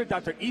Professor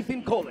Dr.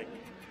 Ethan Kolick.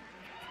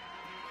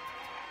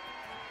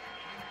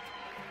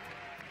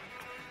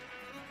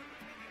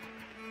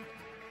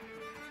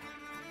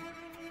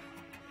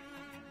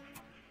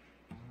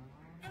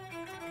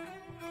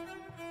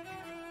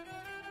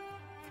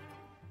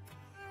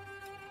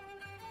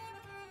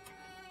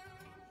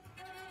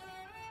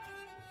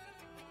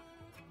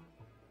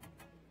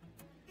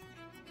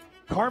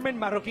 Carmen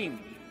Marroquin,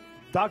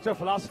 Doctor of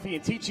Philosophy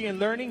in Teaching and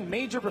Learning,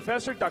 Major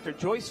Professor Dr.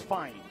 Joyce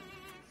Fine.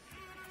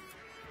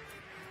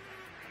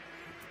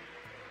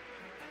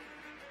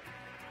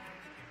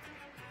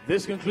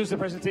 This concludes the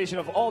presentation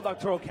of all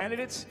doctoral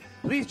candidates.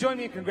 Please join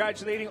me in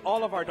congratulating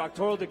all of our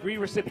doctoral degree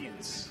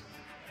recipients.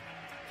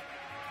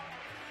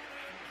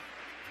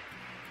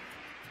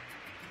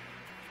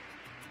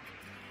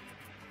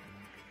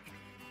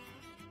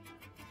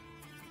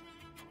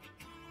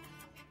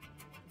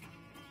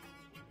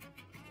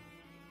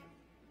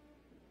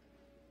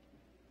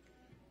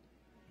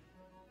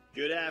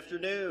 Good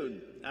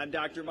afternoon. I'm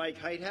Dr. Mike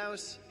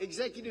Heithaus,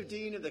 Executive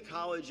Dean of the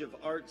College of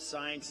Arts,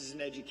 Sciences,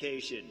 and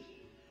Education.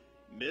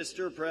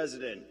 Mr.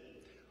 President,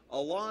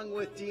 along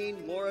with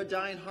Dean Laura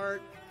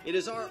Deinhardt, it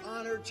is our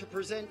honor to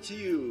present to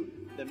you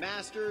the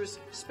master's,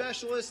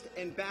 specialist,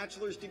 and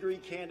bachelor's degree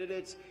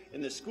candidates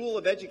in the School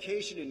of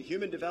Education and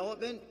Human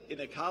Development in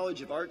the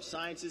College of Arts,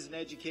 Sciences, and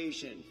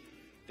Education.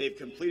 They've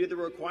completed the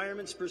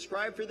requirements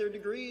prescribed for their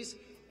degrees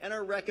and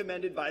are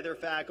recommended by their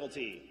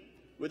faculty.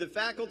 Would the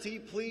faculty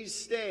please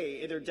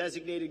stay in their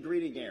designated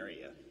greeting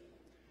area?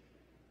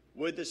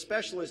 Would the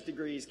specialist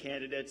degrees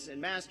candidates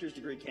and master's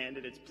degree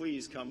candidates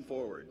please come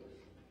forward?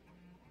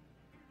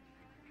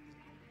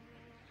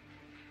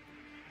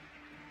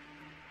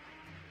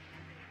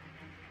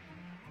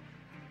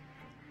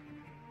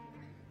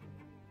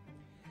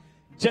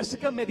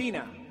 Jessica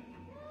Medina.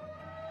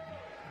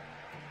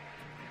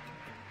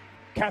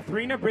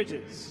 Katharina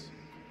Bridges.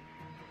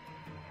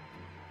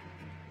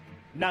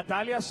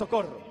 Natalia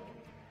Socorro.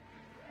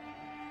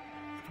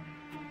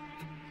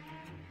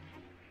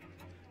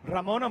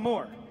 Ramona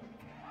Moore.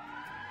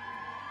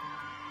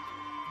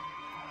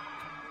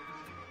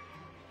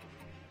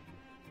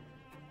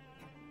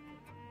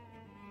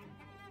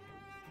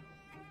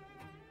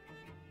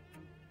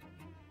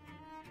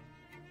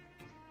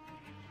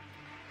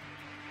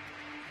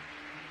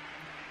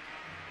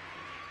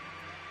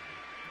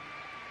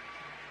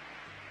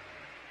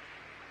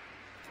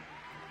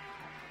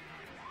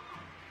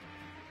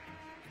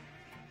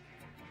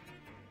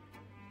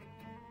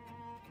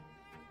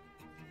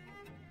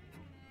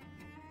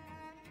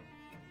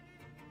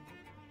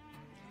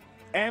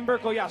 Amber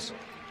Collazo.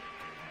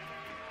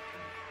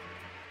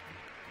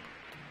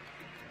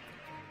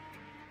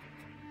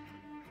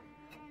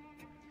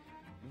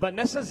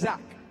 Vanessa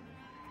Zack.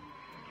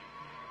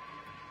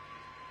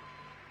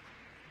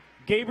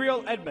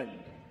 Gabriel Edmond.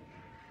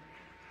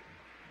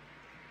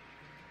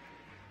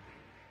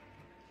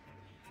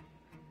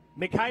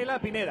 Micaela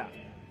Pineda.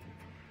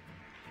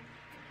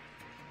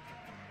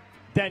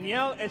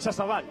 Danielle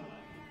Echazabal.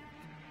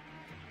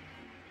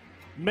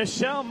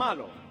 Michelle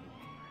Malo.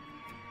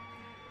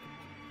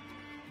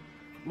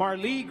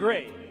 Marlee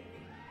Gray.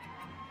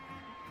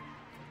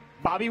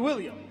 Bobby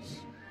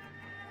Williams.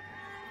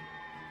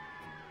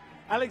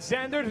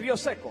 Alexander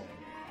Rioseco.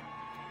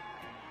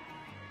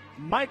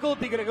 Michael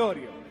Di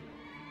Gregorio.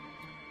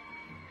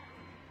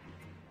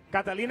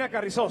 Catalina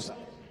Carrizosa.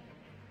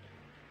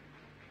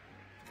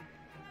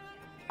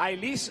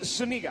 Ailis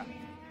Zuniga.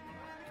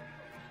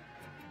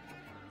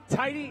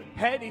 Tidy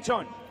Head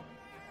Ichon.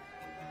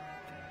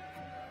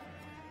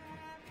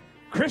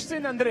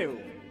 Kristen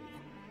Andreu.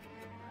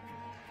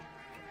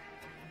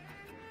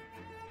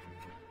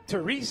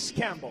 Therese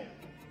Campbell.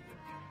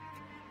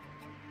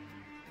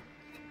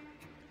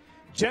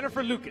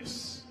 Jennifer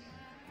Lucas,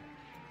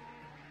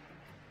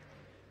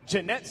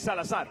 Jeanette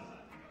Salazar,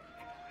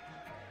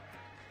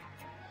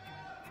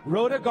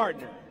 Rhoda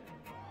Gardner,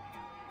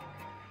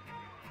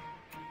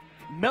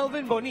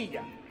 Melvin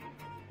Bonilla,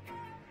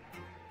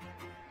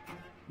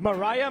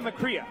 Mariah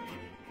McCrea,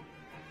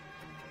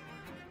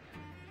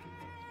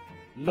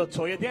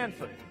 Latoya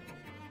Danford,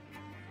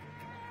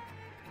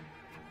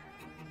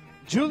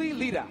 Julie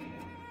Lira,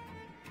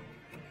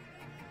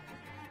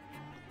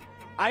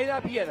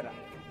 Aida Piedra,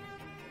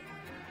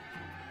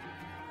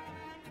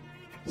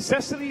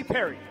 Cecily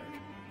Perry,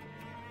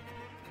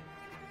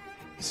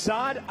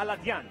 Saad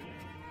Alatian,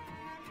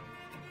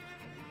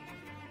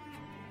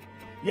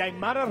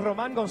 Yaimara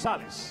Roman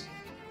Gonzalez,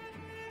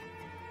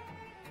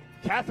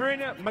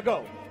 Catherine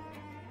Mago,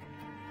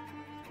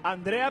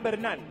 Andrea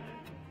Bernal,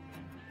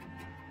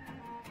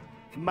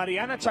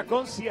 Mariana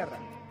Chacón Sierra,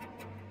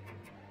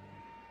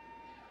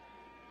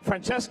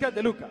 Francesca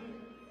De Luca,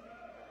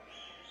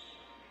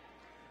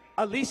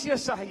 Alicia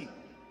Sahi,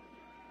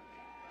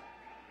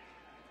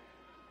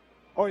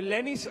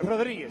 Orlenis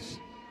Rodriguez,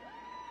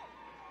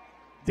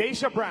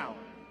 Daisha Brown,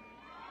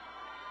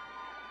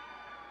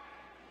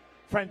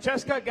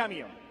 Francesca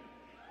Gamio,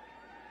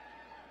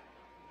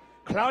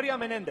 Claudia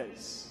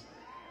Menendez,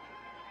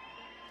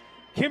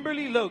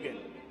 Kimberly Logan,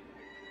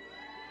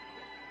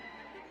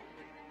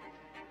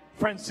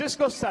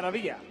 Francisco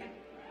Saravilla,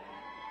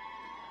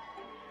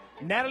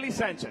 Natalie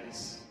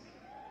Sanchez,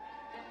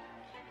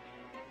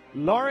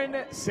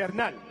 Lauren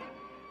Cernal,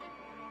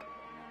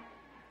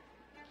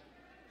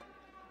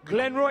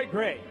 Glenroy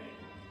Gray,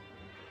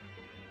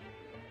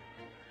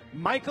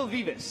 Michael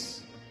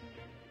Vives,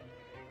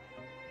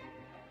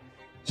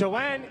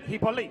 Joanne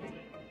Hippolyte,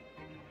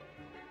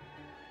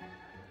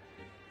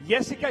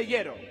 Jessica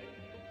Hierro,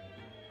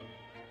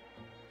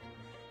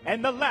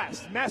 and the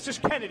last master's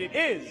candidate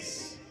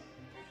is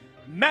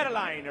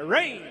Madeline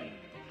Rain.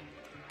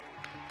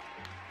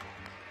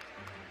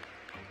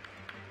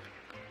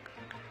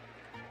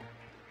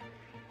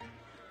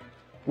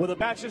 Will the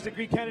bachelor's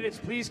degree candidates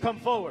please come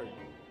forward?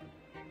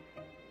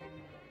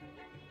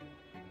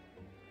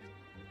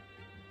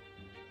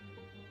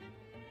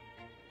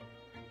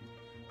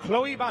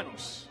 Chloe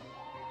Banus,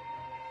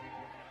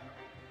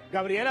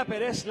 Gabriela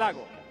Perez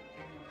Lago,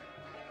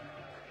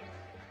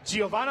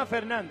 Giovanna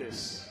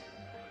Fernandez,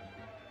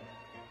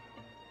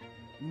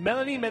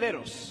 Melanie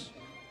Mederos,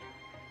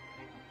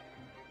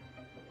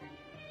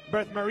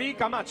 Berth Marie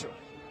Camacho,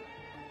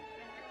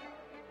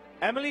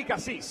 Emily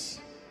Casis,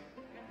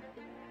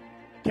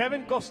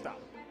 Kevin Costa,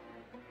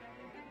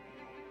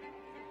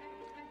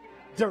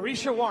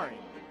 Darisha Warren,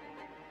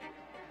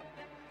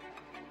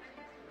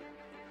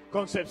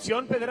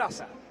 Concepción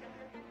Pedraza,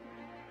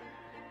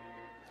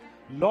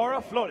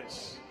 Laura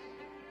Flores,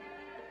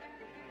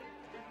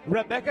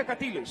 Rebecca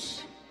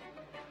Catilus,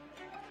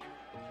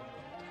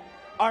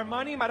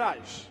 Armani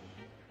Maraj,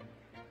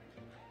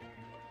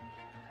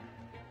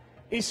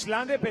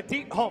 Islande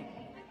Petit Home,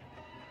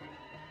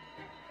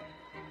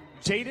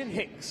 Jaden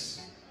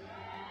Hicks,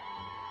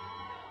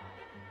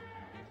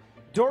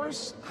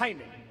 Doris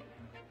Jaime,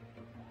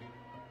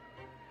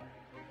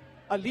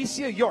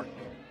 Alicia York,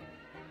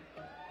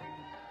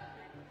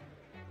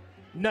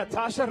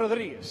 Natasha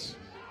Rodriguez,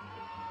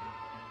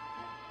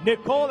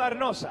 Nicole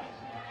Arnosa,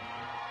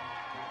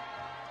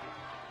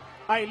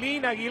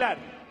 Eileen Aguilar,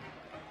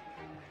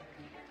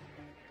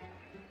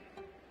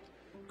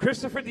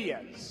 Christopher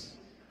Diaz,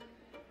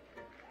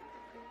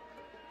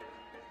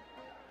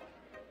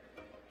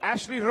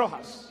 Ashley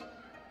Rojas,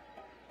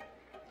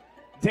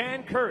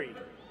 Dan Curry,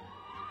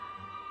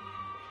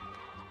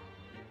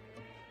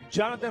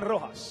 Jonathan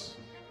Rojas,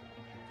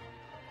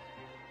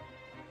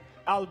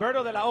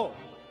 Alberto de la O,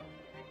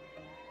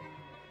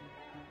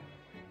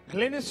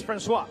 Glynis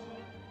Francois,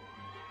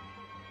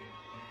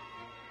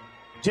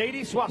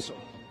 J.D. Suazo,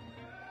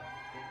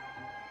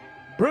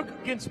 Brooke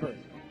Ginsburg,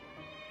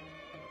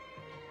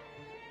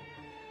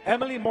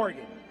 Emily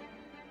Morgan,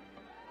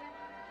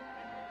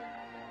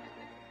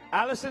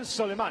 Allison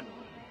Soleiman,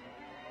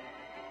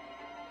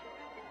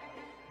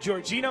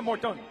 Georgina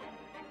Morton,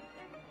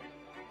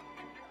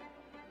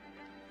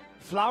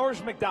 Flowers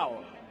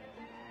McDowell,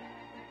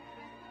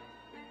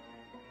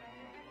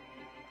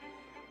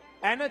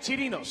 Anna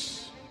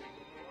Chirinos,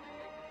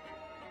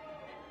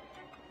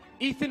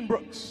 Ethan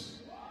Brooks,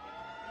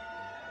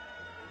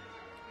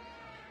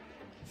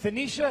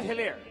 Phoenicia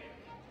Hilaire,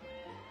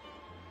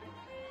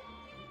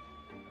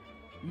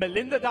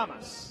 Melinda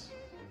Damas,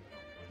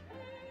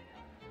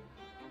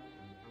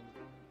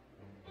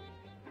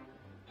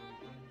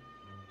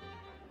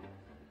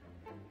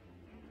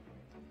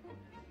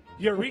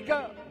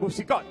 Eureka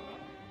Busicot,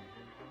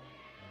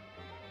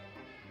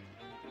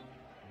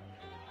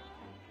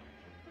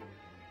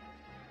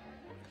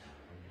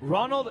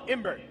 Ronald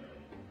Imbert,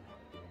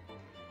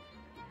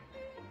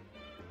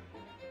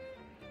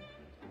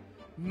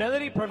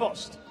 Melody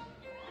Prevost,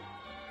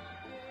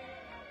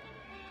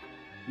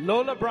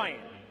 Lola Bryan,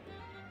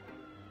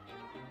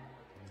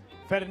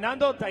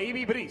 Fernando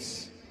Taibi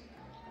Briz,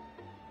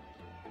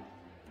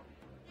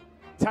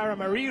 Tara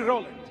Marie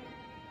Rowland,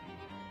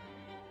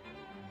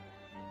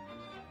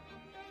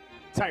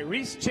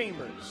 Tyrese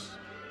Chambers,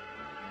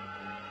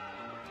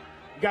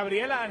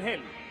 Gabriela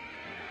Angel,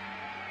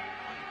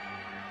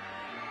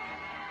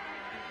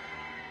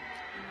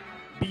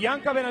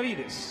 Bianca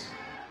Benavides,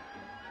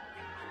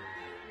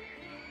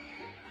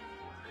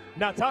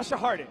 Natasha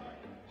Harden,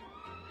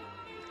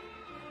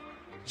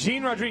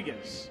 Jean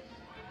Rodriguez,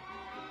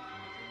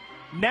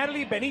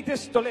 Natalie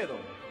Benitez Toledo,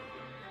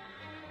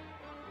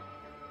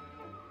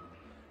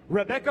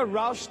 Rebecca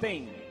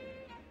Raustein,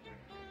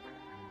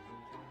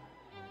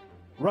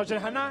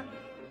 Rajahana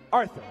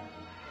Arthur,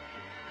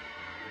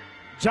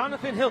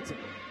 Jonathan Hilton,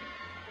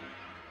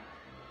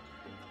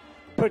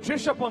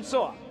 Patricia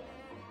Ponsoa,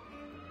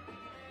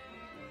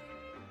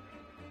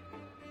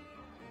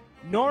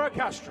 Nora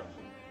Castro,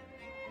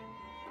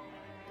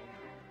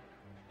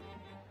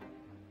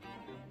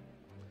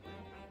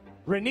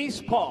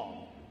 Renice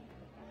Paul,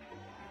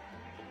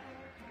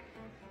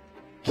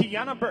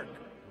 Kiana Burke,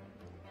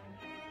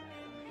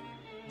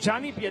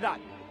 Johnny Piedad,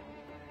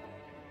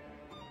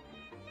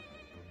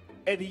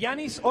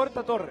 Edianis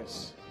Horta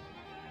Torres,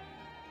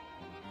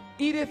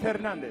 Edith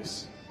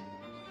Hernandez,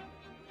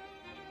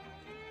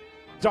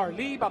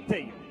 Darlie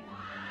Baptey,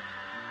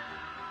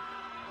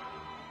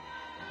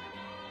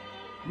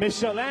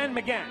 Michelle-Ann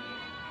McGann,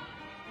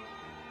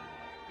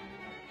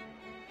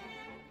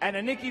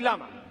 Anna Nikki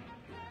Lama,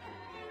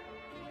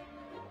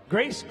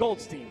 Grace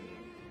Goldstein,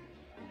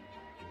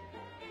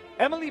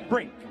 Emily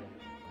Brink,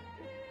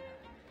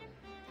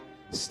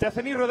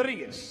 Stephanie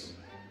Rodriguez,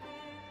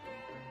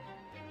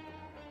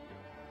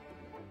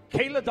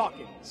 Kayla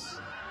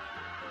Dawkins,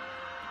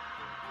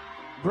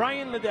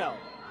 Brian Liddell,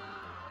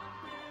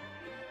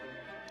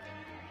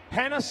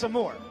 Hannah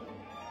Samur,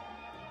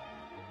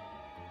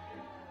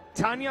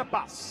 Tanya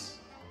Bass,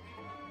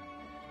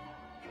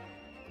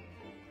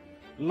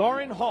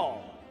 Lauren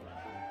Hall,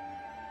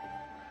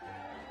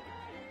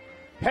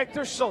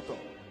 Hector Soto,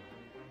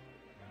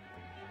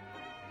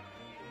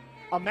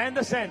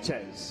 Amanda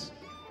Sanchez,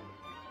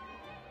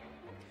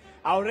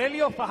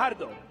 Aurelio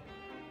Fajardo,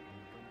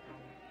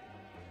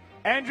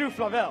 Andrew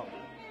Flavel,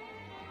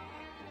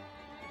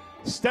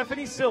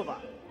 Stephanie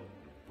Silva,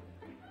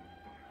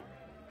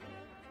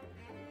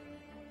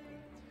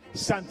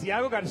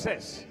 Santiago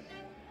Garces,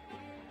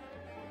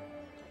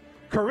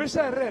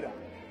 Carissa Herrera,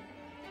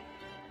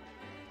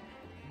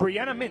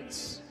 Brianna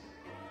Mintz,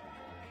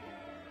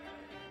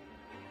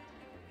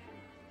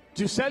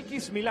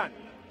 Giuselkis Milan,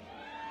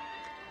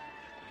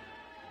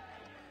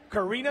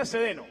 Karina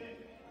Sedeno,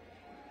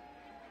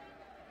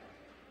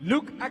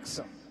 Luke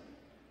Axon,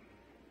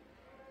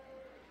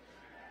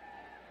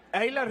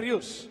 Ayla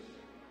Rius,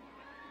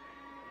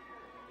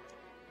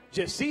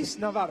 Jessis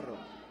Navarro,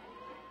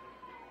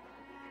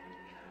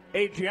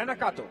 Adriana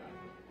Cato,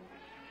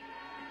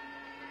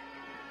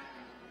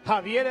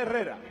 Javier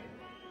Herrera,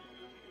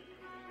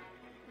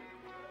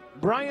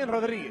 Brian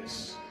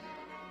Rodriguez,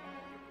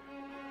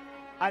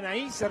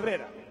 Anaís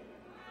Herrera,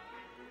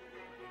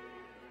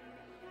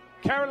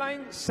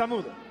 Caroline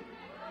Samuda,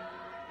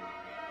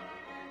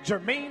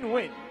 Jermaine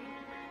Wynn,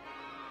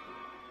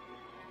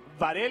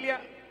 Varelia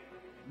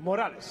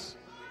Morales,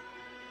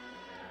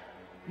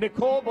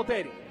 Nicole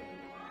Boteri,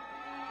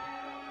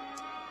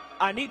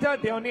 Anita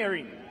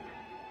Deonerin,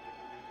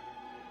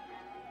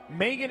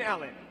 Megan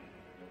Allen,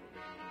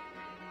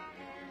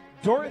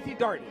 Dorothy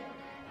Darden,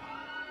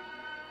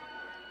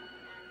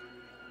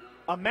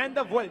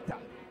 Amanda Vuelta,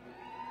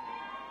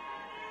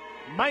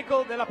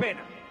 Michael De La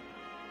Pena,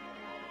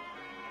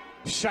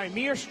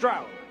 Shaimir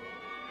Stroud,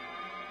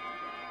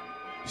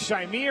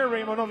 Shaimir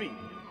Raimonovi,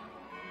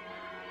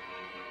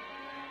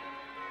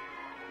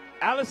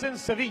 Allison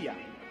Sevilla,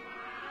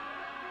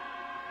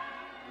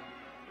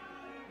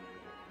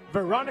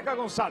 Veronica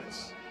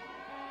Gonzalez,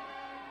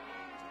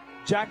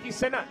 Jackie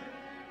Senat,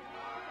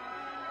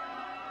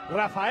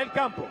 Rafael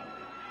Campo,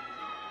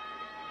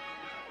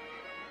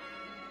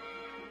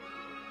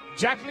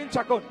 Jacqueline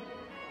Chacon,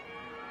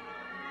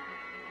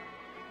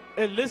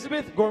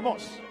 Elizabeth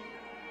Gormos,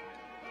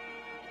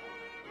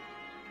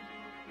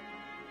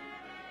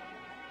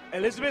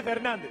 Elizabeth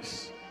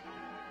Hernandez,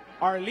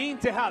 Arlene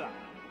Tejada,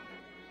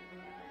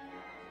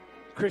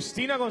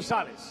 Cristina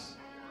Gonzalez,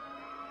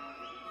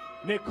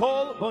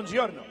 Nicole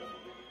Bongiorno,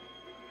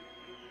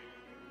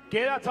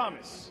 Queda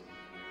Thomas,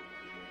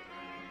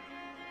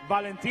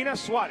 Valentina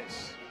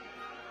Suarez,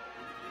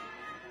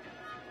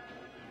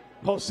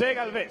 José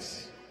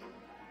Galvez,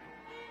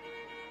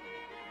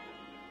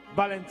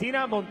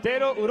 Valentina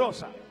Montero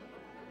Urosa,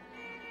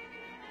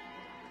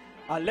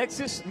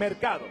 Alexis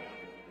Mercado,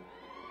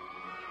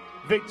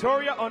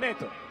 Victoria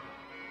Oneto,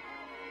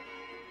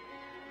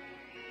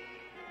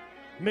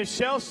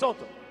 Michelle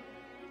Soto,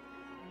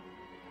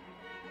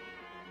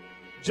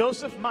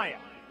 Joseph Maya,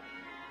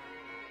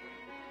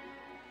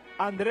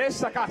 Andrés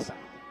Sacasa,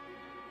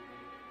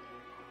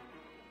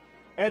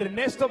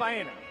 Ernesto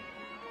Baena,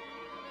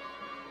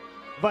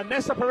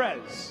 Vanessa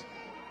Perez,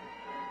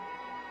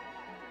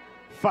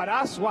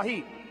 Faraz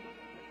Wahid,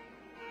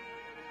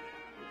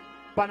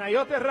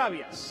 Panayote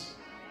Rabias,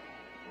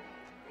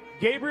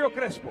 Gabriel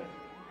Crespo,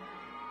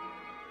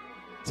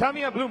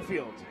 Tamia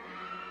Bloomfield,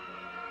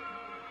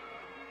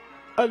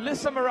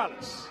 Alyssa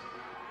Morales,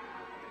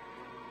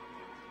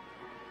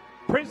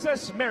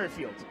 Princess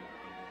Merrifield,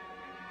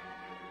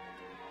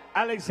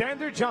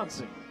 Alexander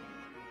Johnson,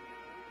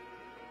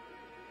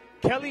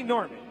 Kelly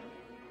Norman,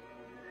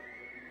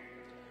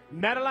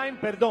 Madeline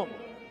Perdomo,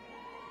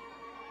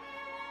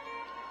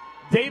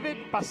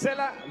 David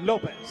Pacela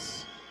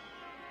Lopez,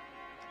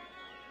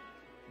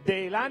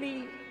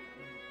 Deilani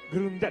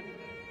Grundet,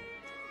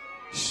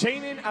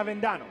 Shannon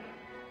Avendano,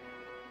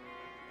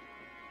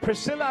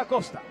 Priscilla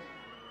Acosta,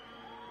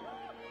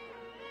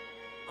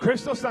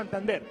 Crystal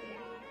Santander,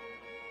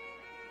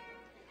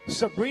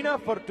 Sabrina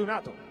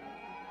Fortunato,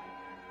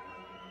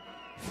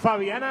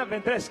 Fabiana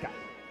Ventresca,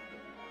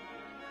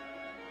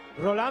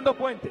 Rolando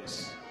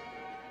Puentes,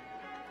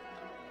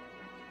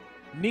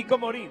 Nico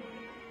Morin,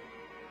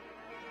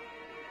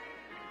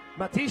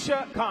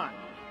 Matisha Khan,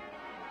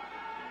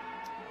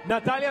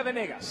 Natalia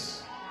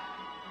Venegas,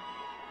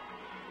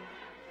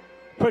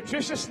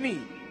 Patricia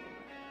Sneed,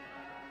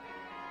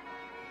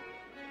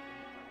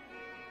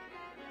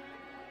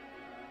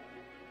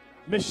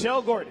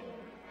 Michelle Gordon,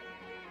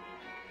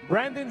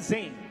 Brandon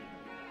Zane,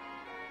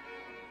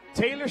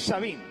 Taylor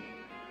Sabine,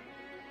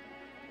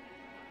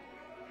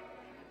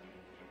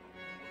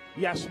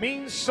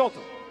 Yasmin Soto,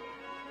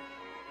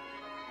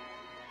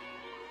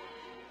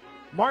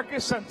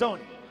 Marcus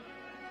Santoni,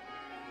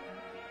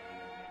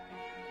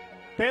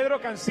 Pedro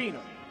Cancino,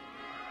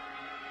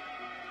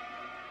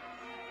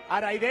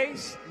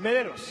 Araides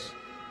Mederos,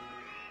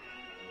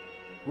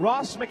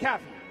 Ross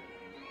McCaffrey,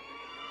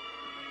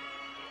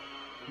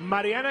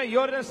 Mariana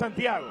Jordan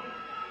Santiago,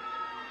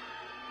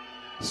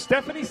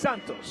 Stephanie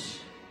Santos,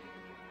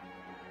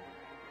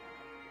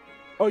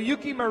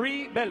 Oyuki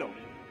Marie Bello,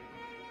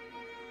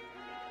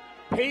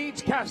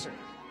 Paige Kasser,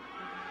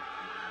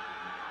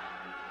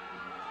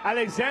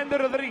 Alexander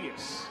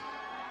Rodriguez,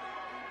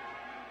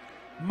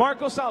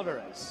 Marcos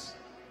Alvarez,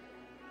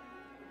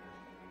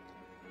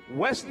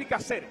 Wesley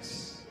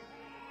Caceres,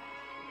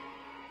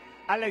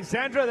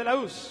 Alexandra de la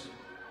Uz,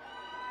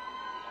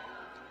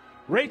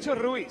 Rachel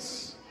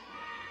Ruiz,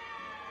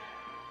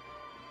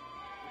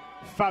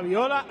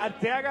 Fabiola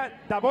Arteaga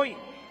Daboy,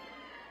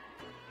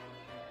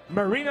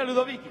 Marina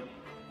Ludovici,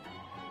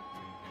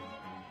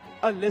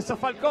 Alyssa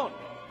Falcón,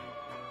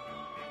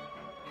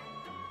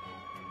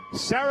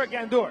 Sarah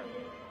Gandour,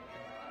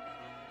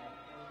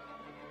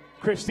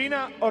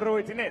 Christina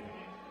Oroetinet,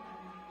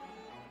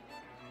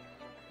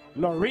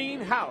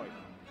 Laureen Howard,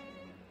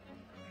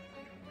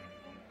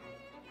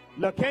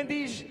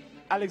 Lakendij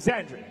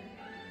Alexandre,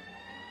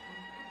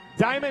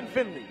 Diamond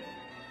Finley,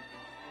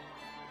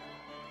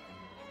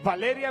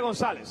 Valeria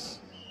Gonzalez,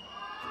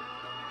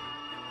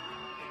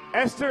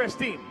 Esther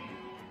Esteen,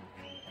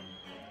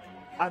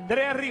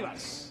 Andrea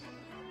Rivas,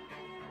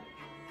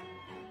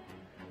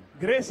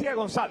 Grecia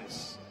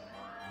González,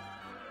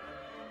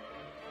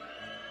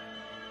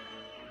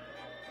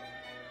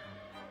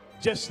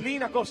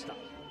 Jesslyn Acosta,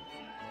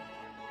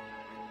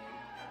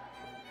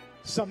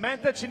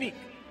 Samantha Chinique,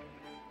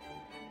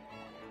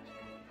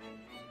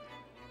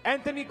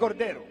 Anthony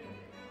Cordero,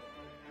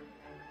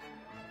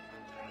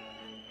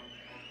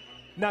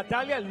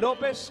 Natalia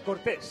López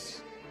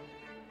Cortés,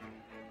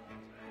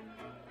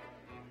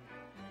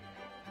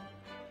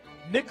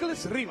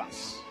 Nicholas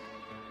Rivas,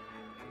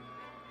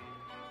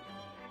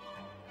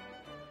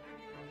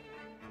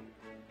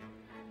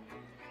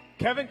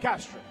 Kevin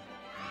Castro,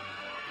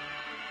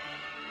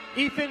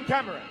 Ethan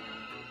Cameron,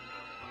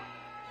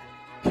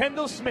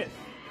 Kendall Smith,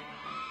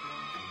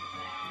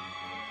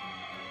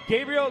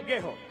 Gabriel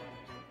Guejo,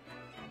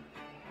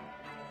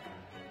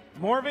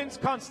 Morvins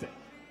Constant,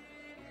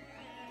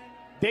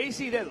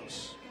 Daisy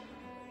Dedos,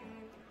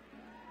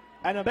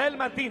 Annabelle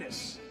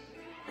Martinez,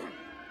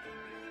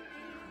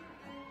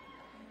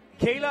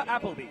 Kayla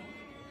Appleby,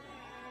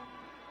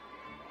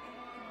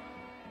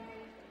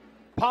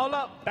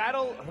 Paula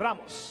Battle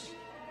Ramos,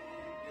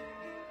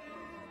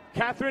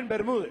 Catherine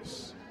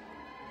Bermudez,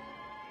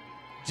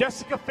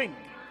 Jessica Fink,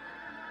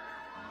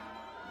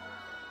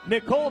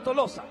 Nicole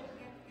Tolosa,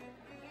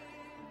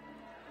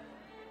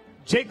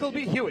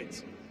 Jacoby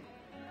Hewitt,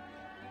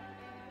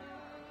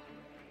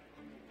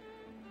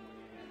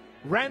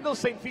 Randall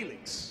St.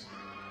 Felix,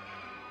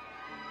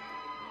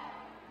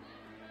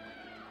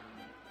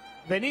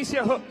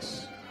 Venicia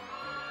Hooks,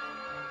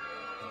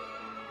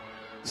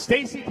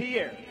 Stacy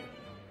Pierre,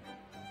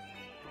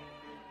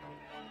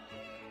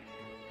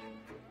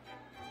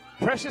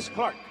 Precious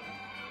Clark,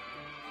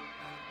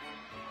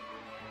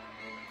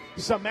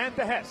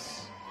 Samantha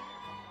Hess,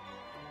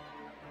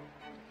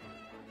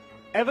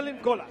 Evelyn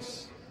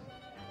Colas,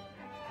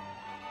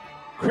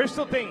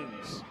 Crystal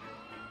Daines,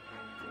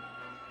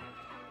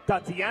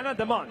 Tatiana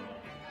Damon,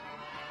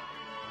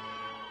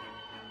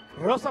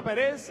 Rosa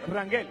Perez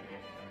Rangel,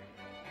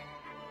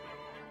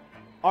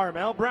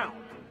 Armel Brown,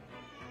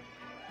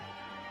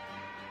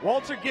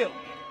 Walter Gill,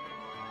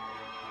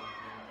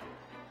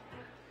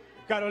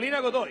 Carolina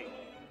Godoy,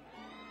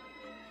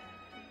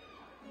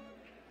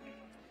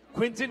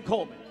 Quinton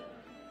Coleman,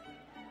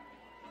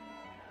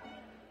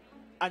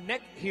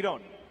 Annette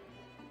Giron,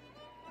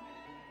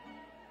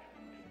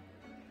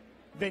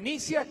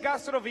 Venicia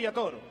Castro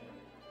Villatoro,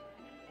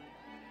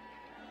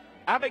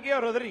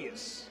 Abigail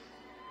Rodriguez,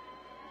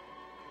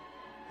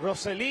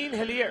 Roseline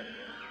Helier,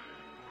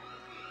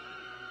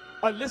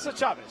 Alyssa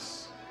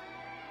Chavez,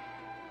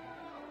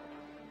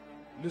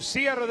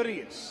 Lucia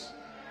Rodriguez,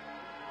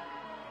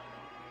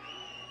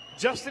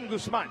 Justin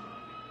Guzman,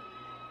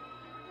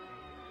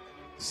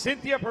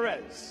 Cynthia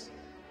Perez,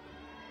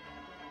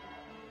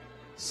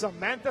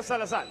 Samantha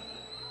Salazar,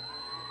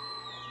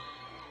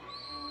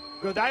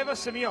 Godiva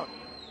Simeon,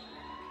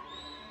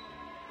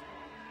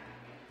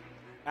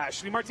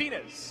 Ashley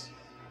Martinez,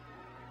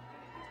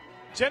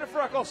 Jennifer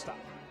Acosta,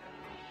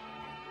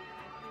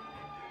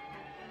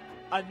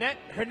 Annette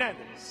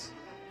Hernandez,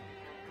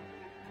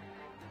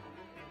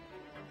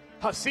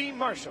 Hasim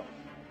Marshall,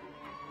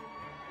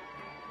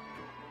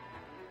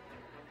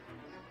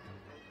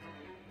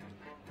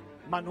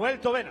 Manuel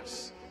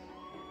Tovenas,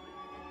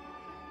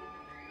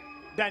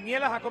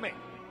 Daniela Jacome,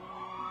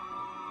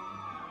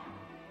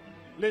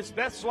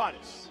 Lisbeth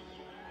Suarez,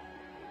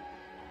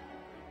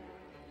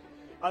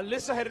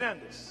 Alyssa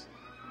Hernandez,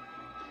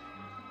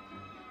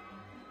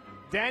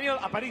 Daniel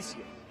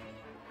Aparicio,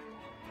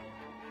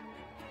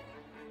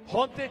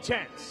 Jonte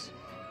Chance,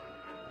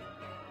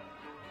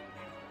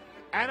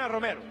 Ana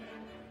Romero,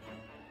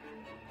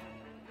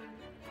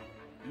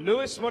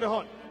 Luis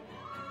Morejon,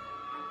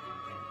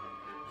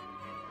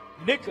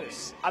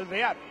 Nicholas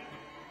Alvear,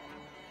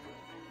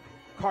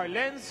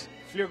 Carlenz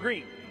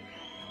Fleurgreen,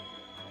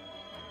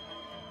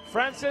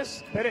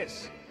 Frances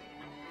Perez,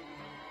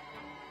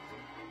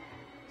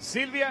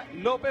 Silvia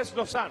Lopez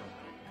Lozano,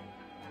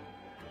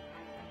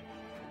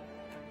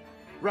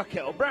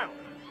 Raquel Brown,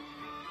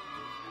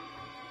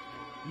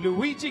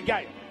 Luigi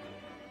Gallo,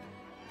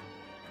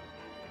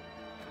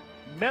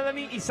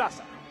 Melanie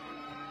Isasa,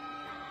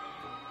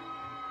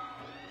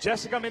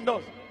 Jessica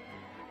Mendoza,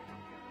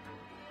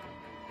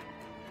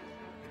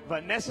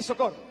 Vanessa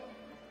Socorro,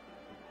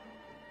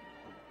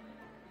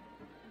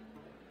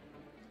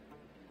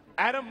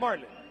 Adam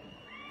Marlin,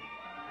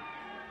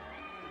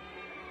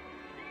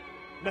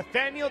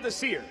 Nathaniel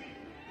Desir,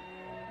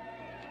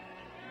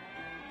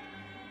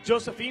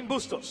 Josephine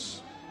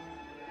Bustos,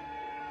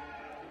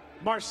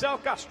 Marcel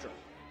Castro,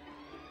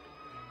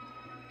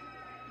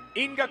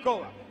 Inga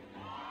Cova,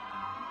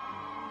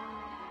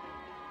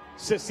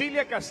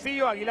 Cecilia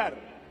Castillo Aguilar,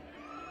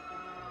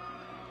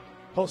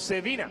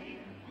 Josevina,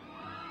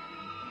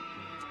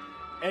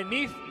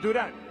 Enif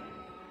Durán,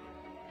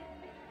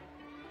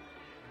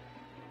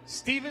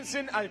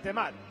 Stevenson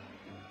Altemar,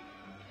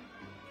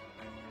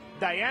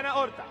 Diana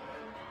Horta,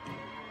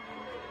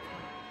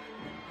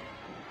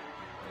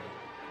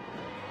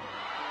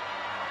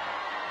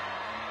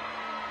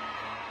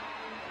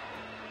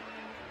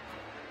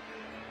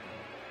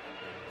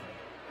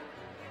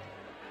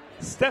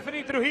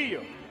 Stephanie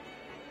Trujillo,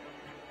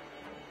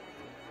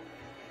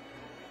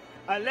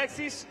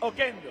 Alexis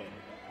Oquendo,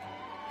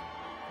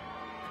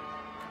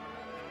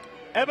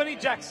 Ebony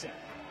Jackson,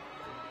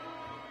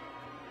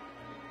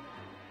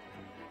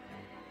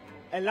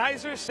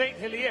 Eliza St.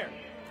 Helier,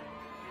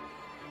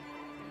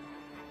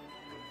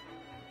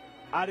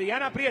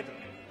 Ariana Prieto,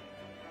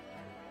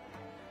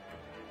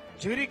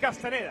 Judy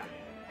Castaneda,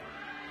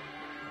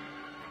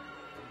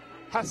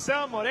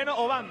 Hassel Moreno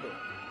Obando,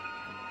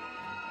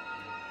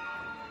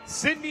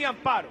 Cindy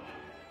Amparo,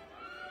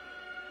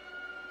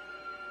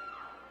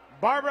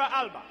 Barbara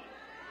Alba,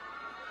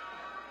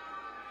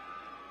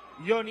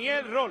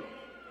 Yoniel Rolo,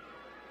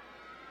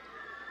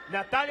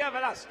 Natalia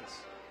Velázquez,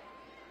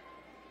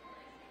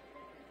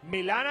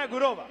 Milana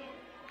Gurova,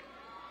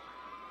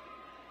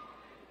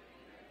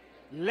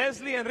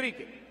 Leslie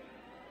Enrique,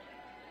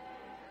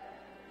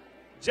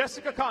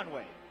 Jessica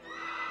Conway,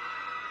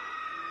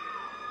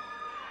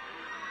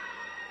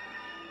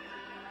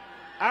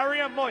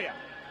 Aria Moya,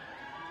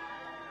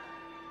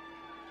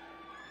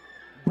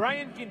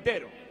 Brian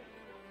Quintero,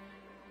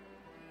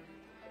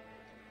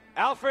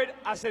 Alfred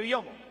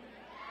Aceviomo,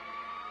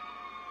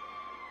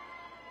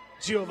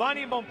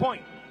 Giovanni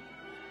Monpoint,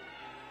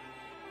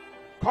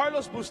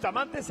 Carlos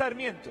Bustamante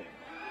Sarmiento,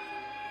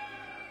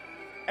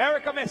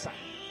 Erica Mesa,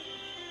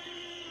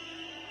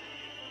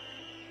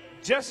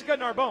 Jessica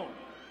Narbone,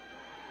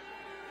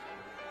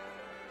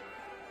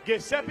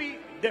 Giuseppe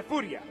De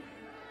Furia,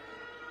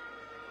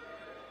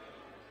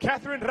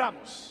 Catherine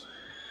Ramos,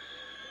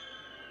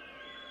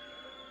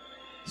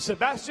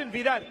 Sebastian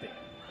Vidarte,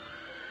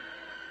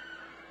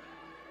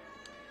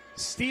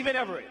 Stephen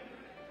Everett,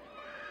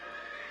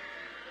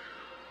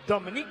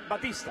 Dominique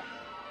Batista,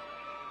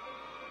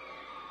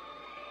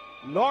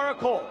 Laura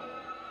Cole,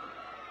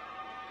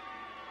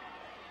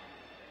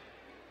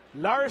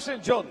 Larison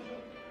Jolie,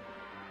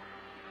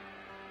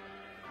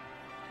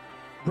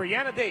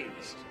 Brianna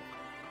Davis,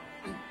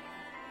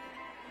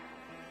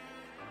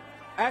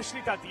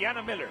 Ashley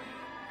Tatiana Miller,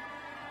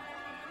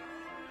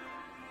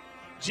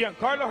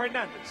 Giancarlo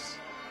Hernandez,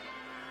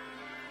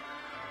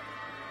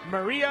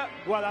 Maria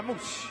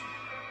Guadamuch,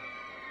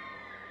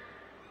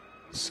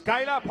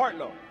 Skyla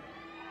Partlow,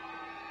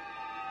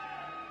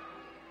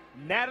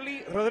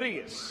 Natalie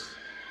Rodriguez,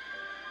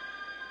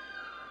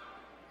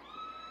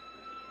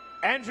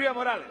 Andrea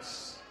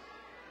Morales,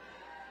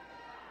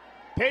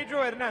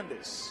 Pedro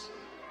Hernandez,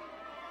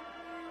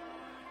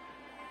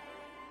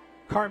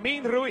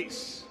 Carmine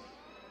Ruiz,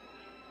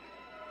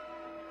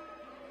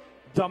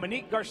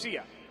 Dominique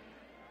Garcia,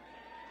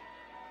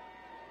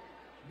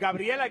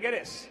 Gabriela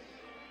Guedes,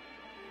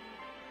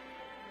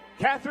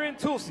 Catherine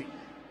Tulsi,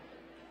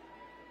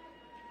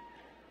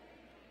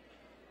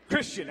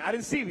 Christian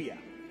Arencibia,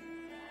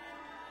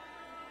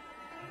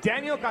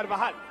 Daniel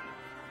Carvajal,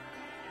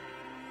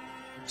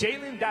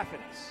 Jalen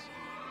Daphanes,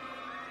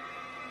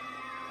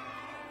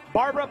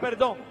 Barbara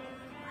Perdón,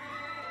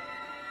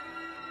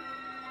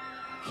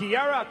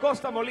 Kiara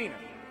Acosta Molina,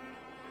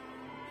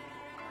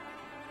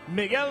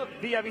 Miguel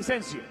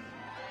Villavicencio,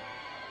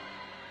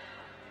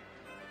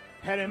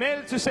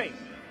 Jeremel Toussaint,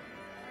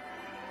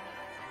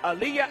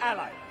 Aliyah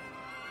Alay,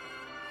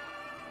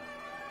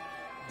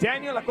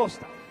 Daniel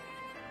Acosta,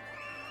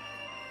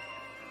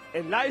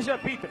 Elijah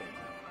Pitre,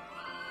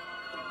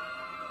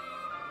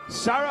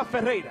 Sara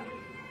Ferreira,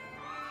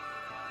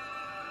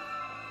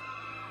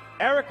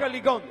 Erica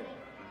Ligonde,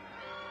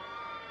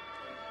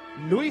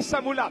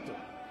 Luisa Mulato,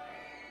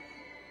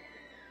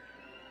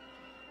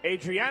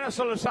 Adriana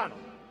Solorzano,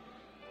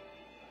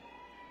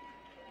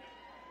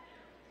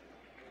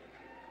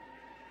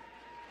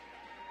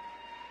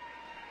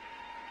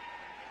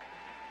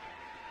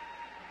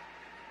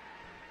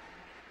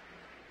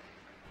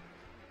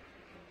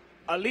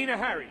 Alina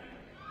Harry,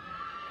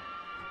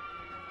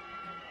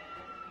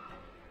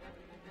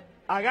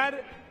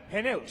 Agar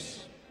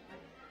Geneus,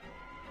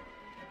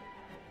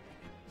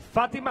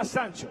 Fátima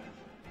Sancho,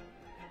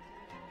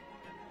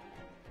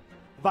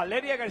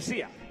 Valeria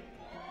García,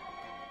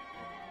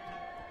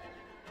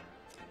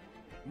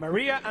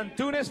 María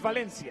Antunes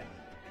Valencia,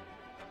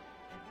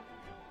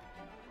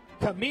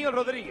 Camille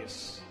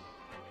Rodríguez,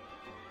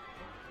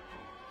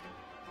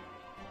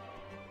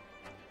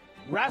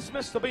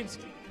 Rasmus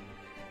Tobinsky,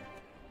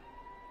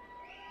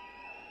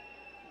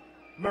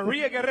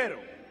 María Guerrero,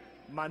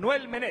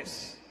 Manuel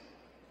Menez,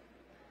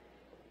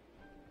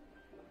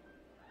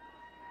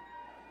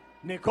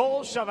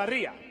 Nicole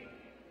Chavarria.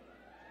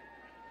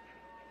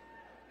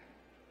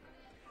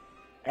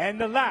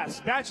 And the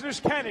last bachelor's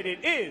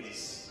candidate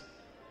is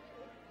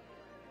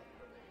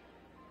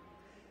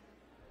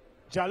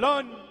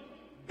Jalon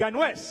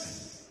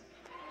Ganuez.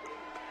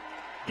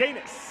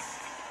 Gaines.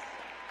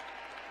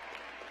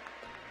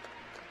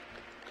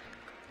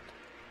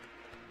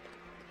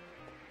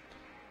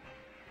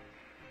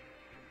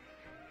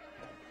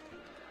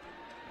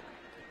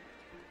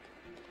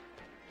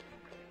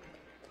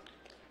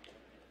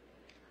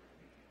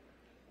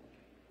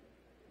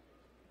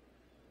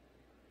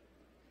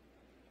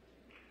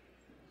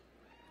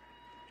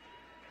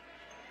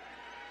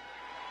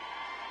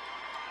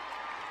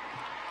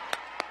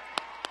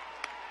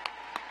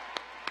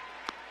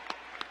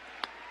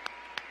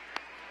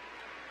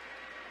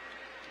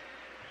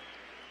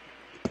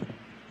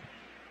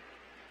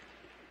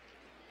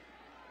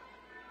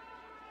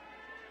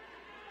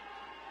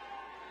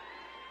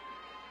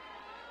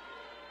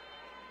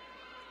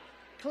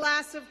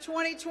 Class of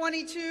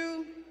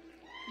 2022,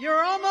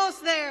 you're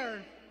almost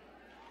there.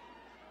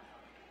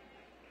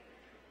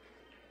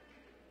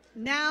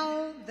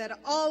 Now that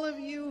all of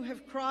you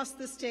have crossed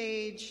the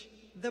stage,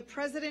 the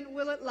President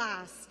will at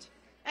last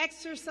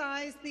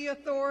exercise the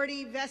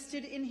authority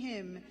vested in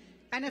him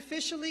and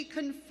officially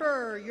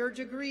confer your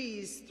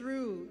degrees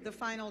through the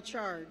final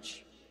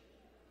charge.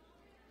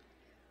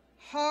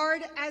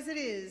 Hard as it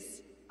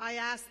is, I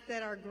ask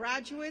that our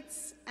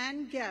graduates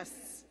and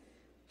guests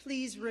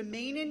please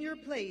remain in your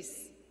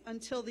place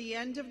until the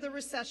end of the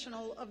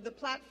recessional of the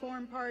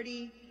platform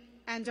party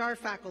and our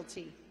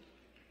faculty.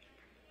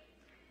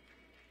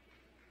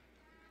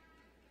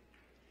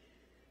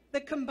 The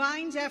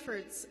combined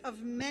efforts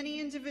of many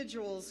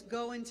individuals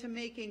go into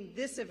making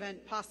this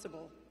event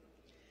possible.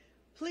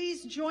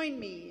 Please join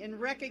me in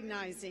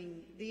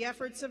recognizing the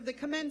efforts of the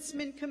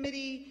Commencement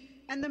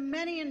Committee and the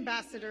many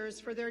ambassadors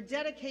for their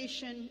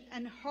dedication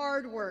and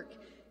hard work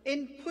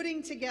in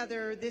putting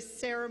together this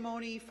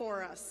ceremony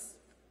for us.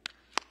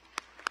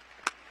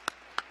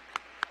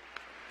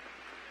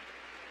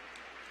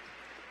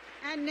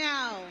 And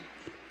now,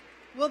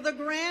 will the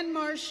Grand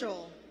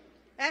Marshal,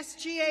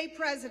 SGA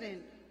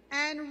President,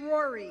 and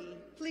Rory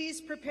please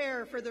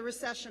prepare for the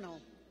recessional?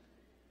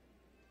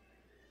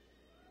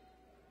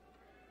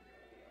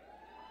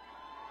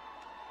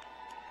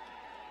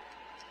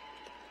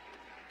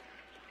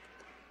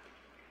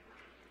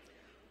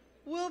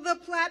 Will the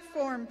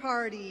platform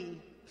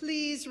party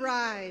please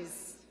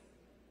rise?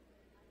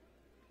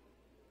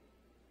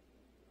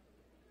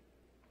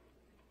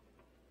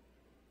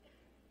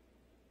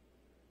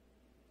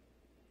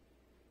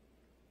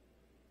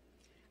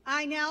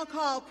 I now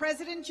call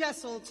President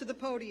Jessel to the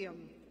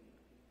podium.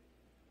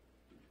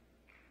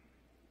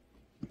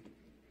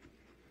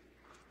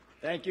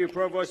 Thank you,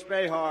 Provost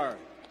Behar.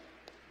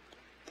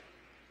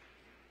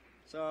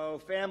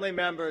 So, family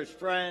members,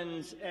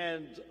 friends,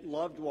 and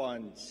loved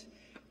ones,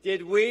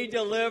 did we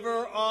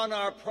deliver on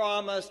our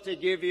promise to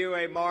give you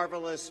a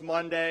marvelous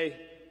Monday?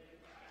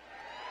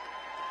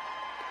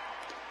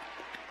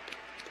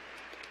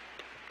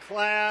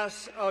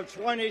 Class of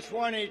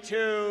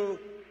 2022,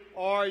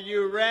 are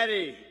you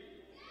ready?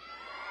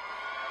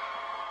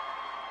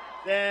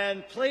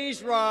 Then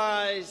please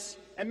rise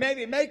and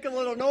maybe make a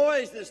little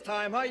noise this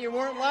time, huh? You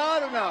weren't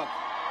loud enough.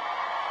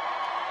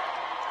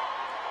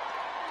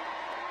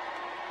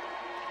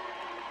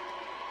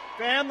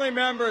 Family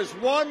members,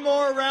 one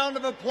more round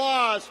of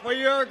applause for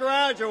your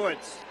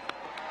graduates.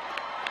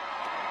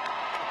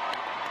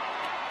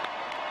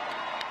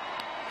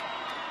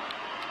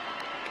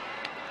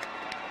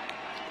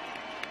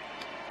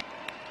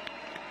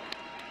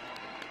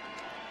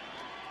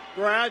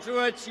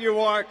 Graduates, you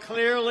are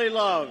clearly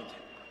loved.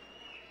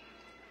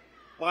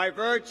 By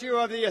virtue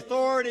of the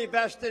authority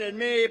vested in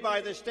me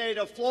by the state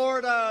of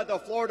Florida, the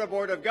Florida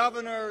Board of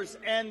Governors,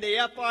 and the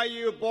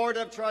FIU Board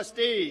of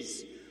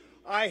Trustees,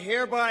 I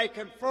hereby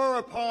confer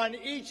upon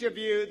each of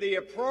you the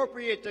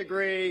appropriate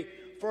degree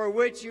for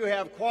which you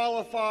have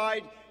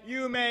qualified.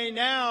 You may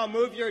now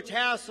move your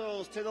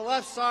tassels to the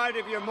left side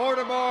of your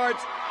mortarboards.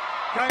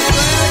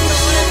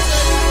 Congratulations,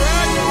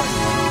 graduates!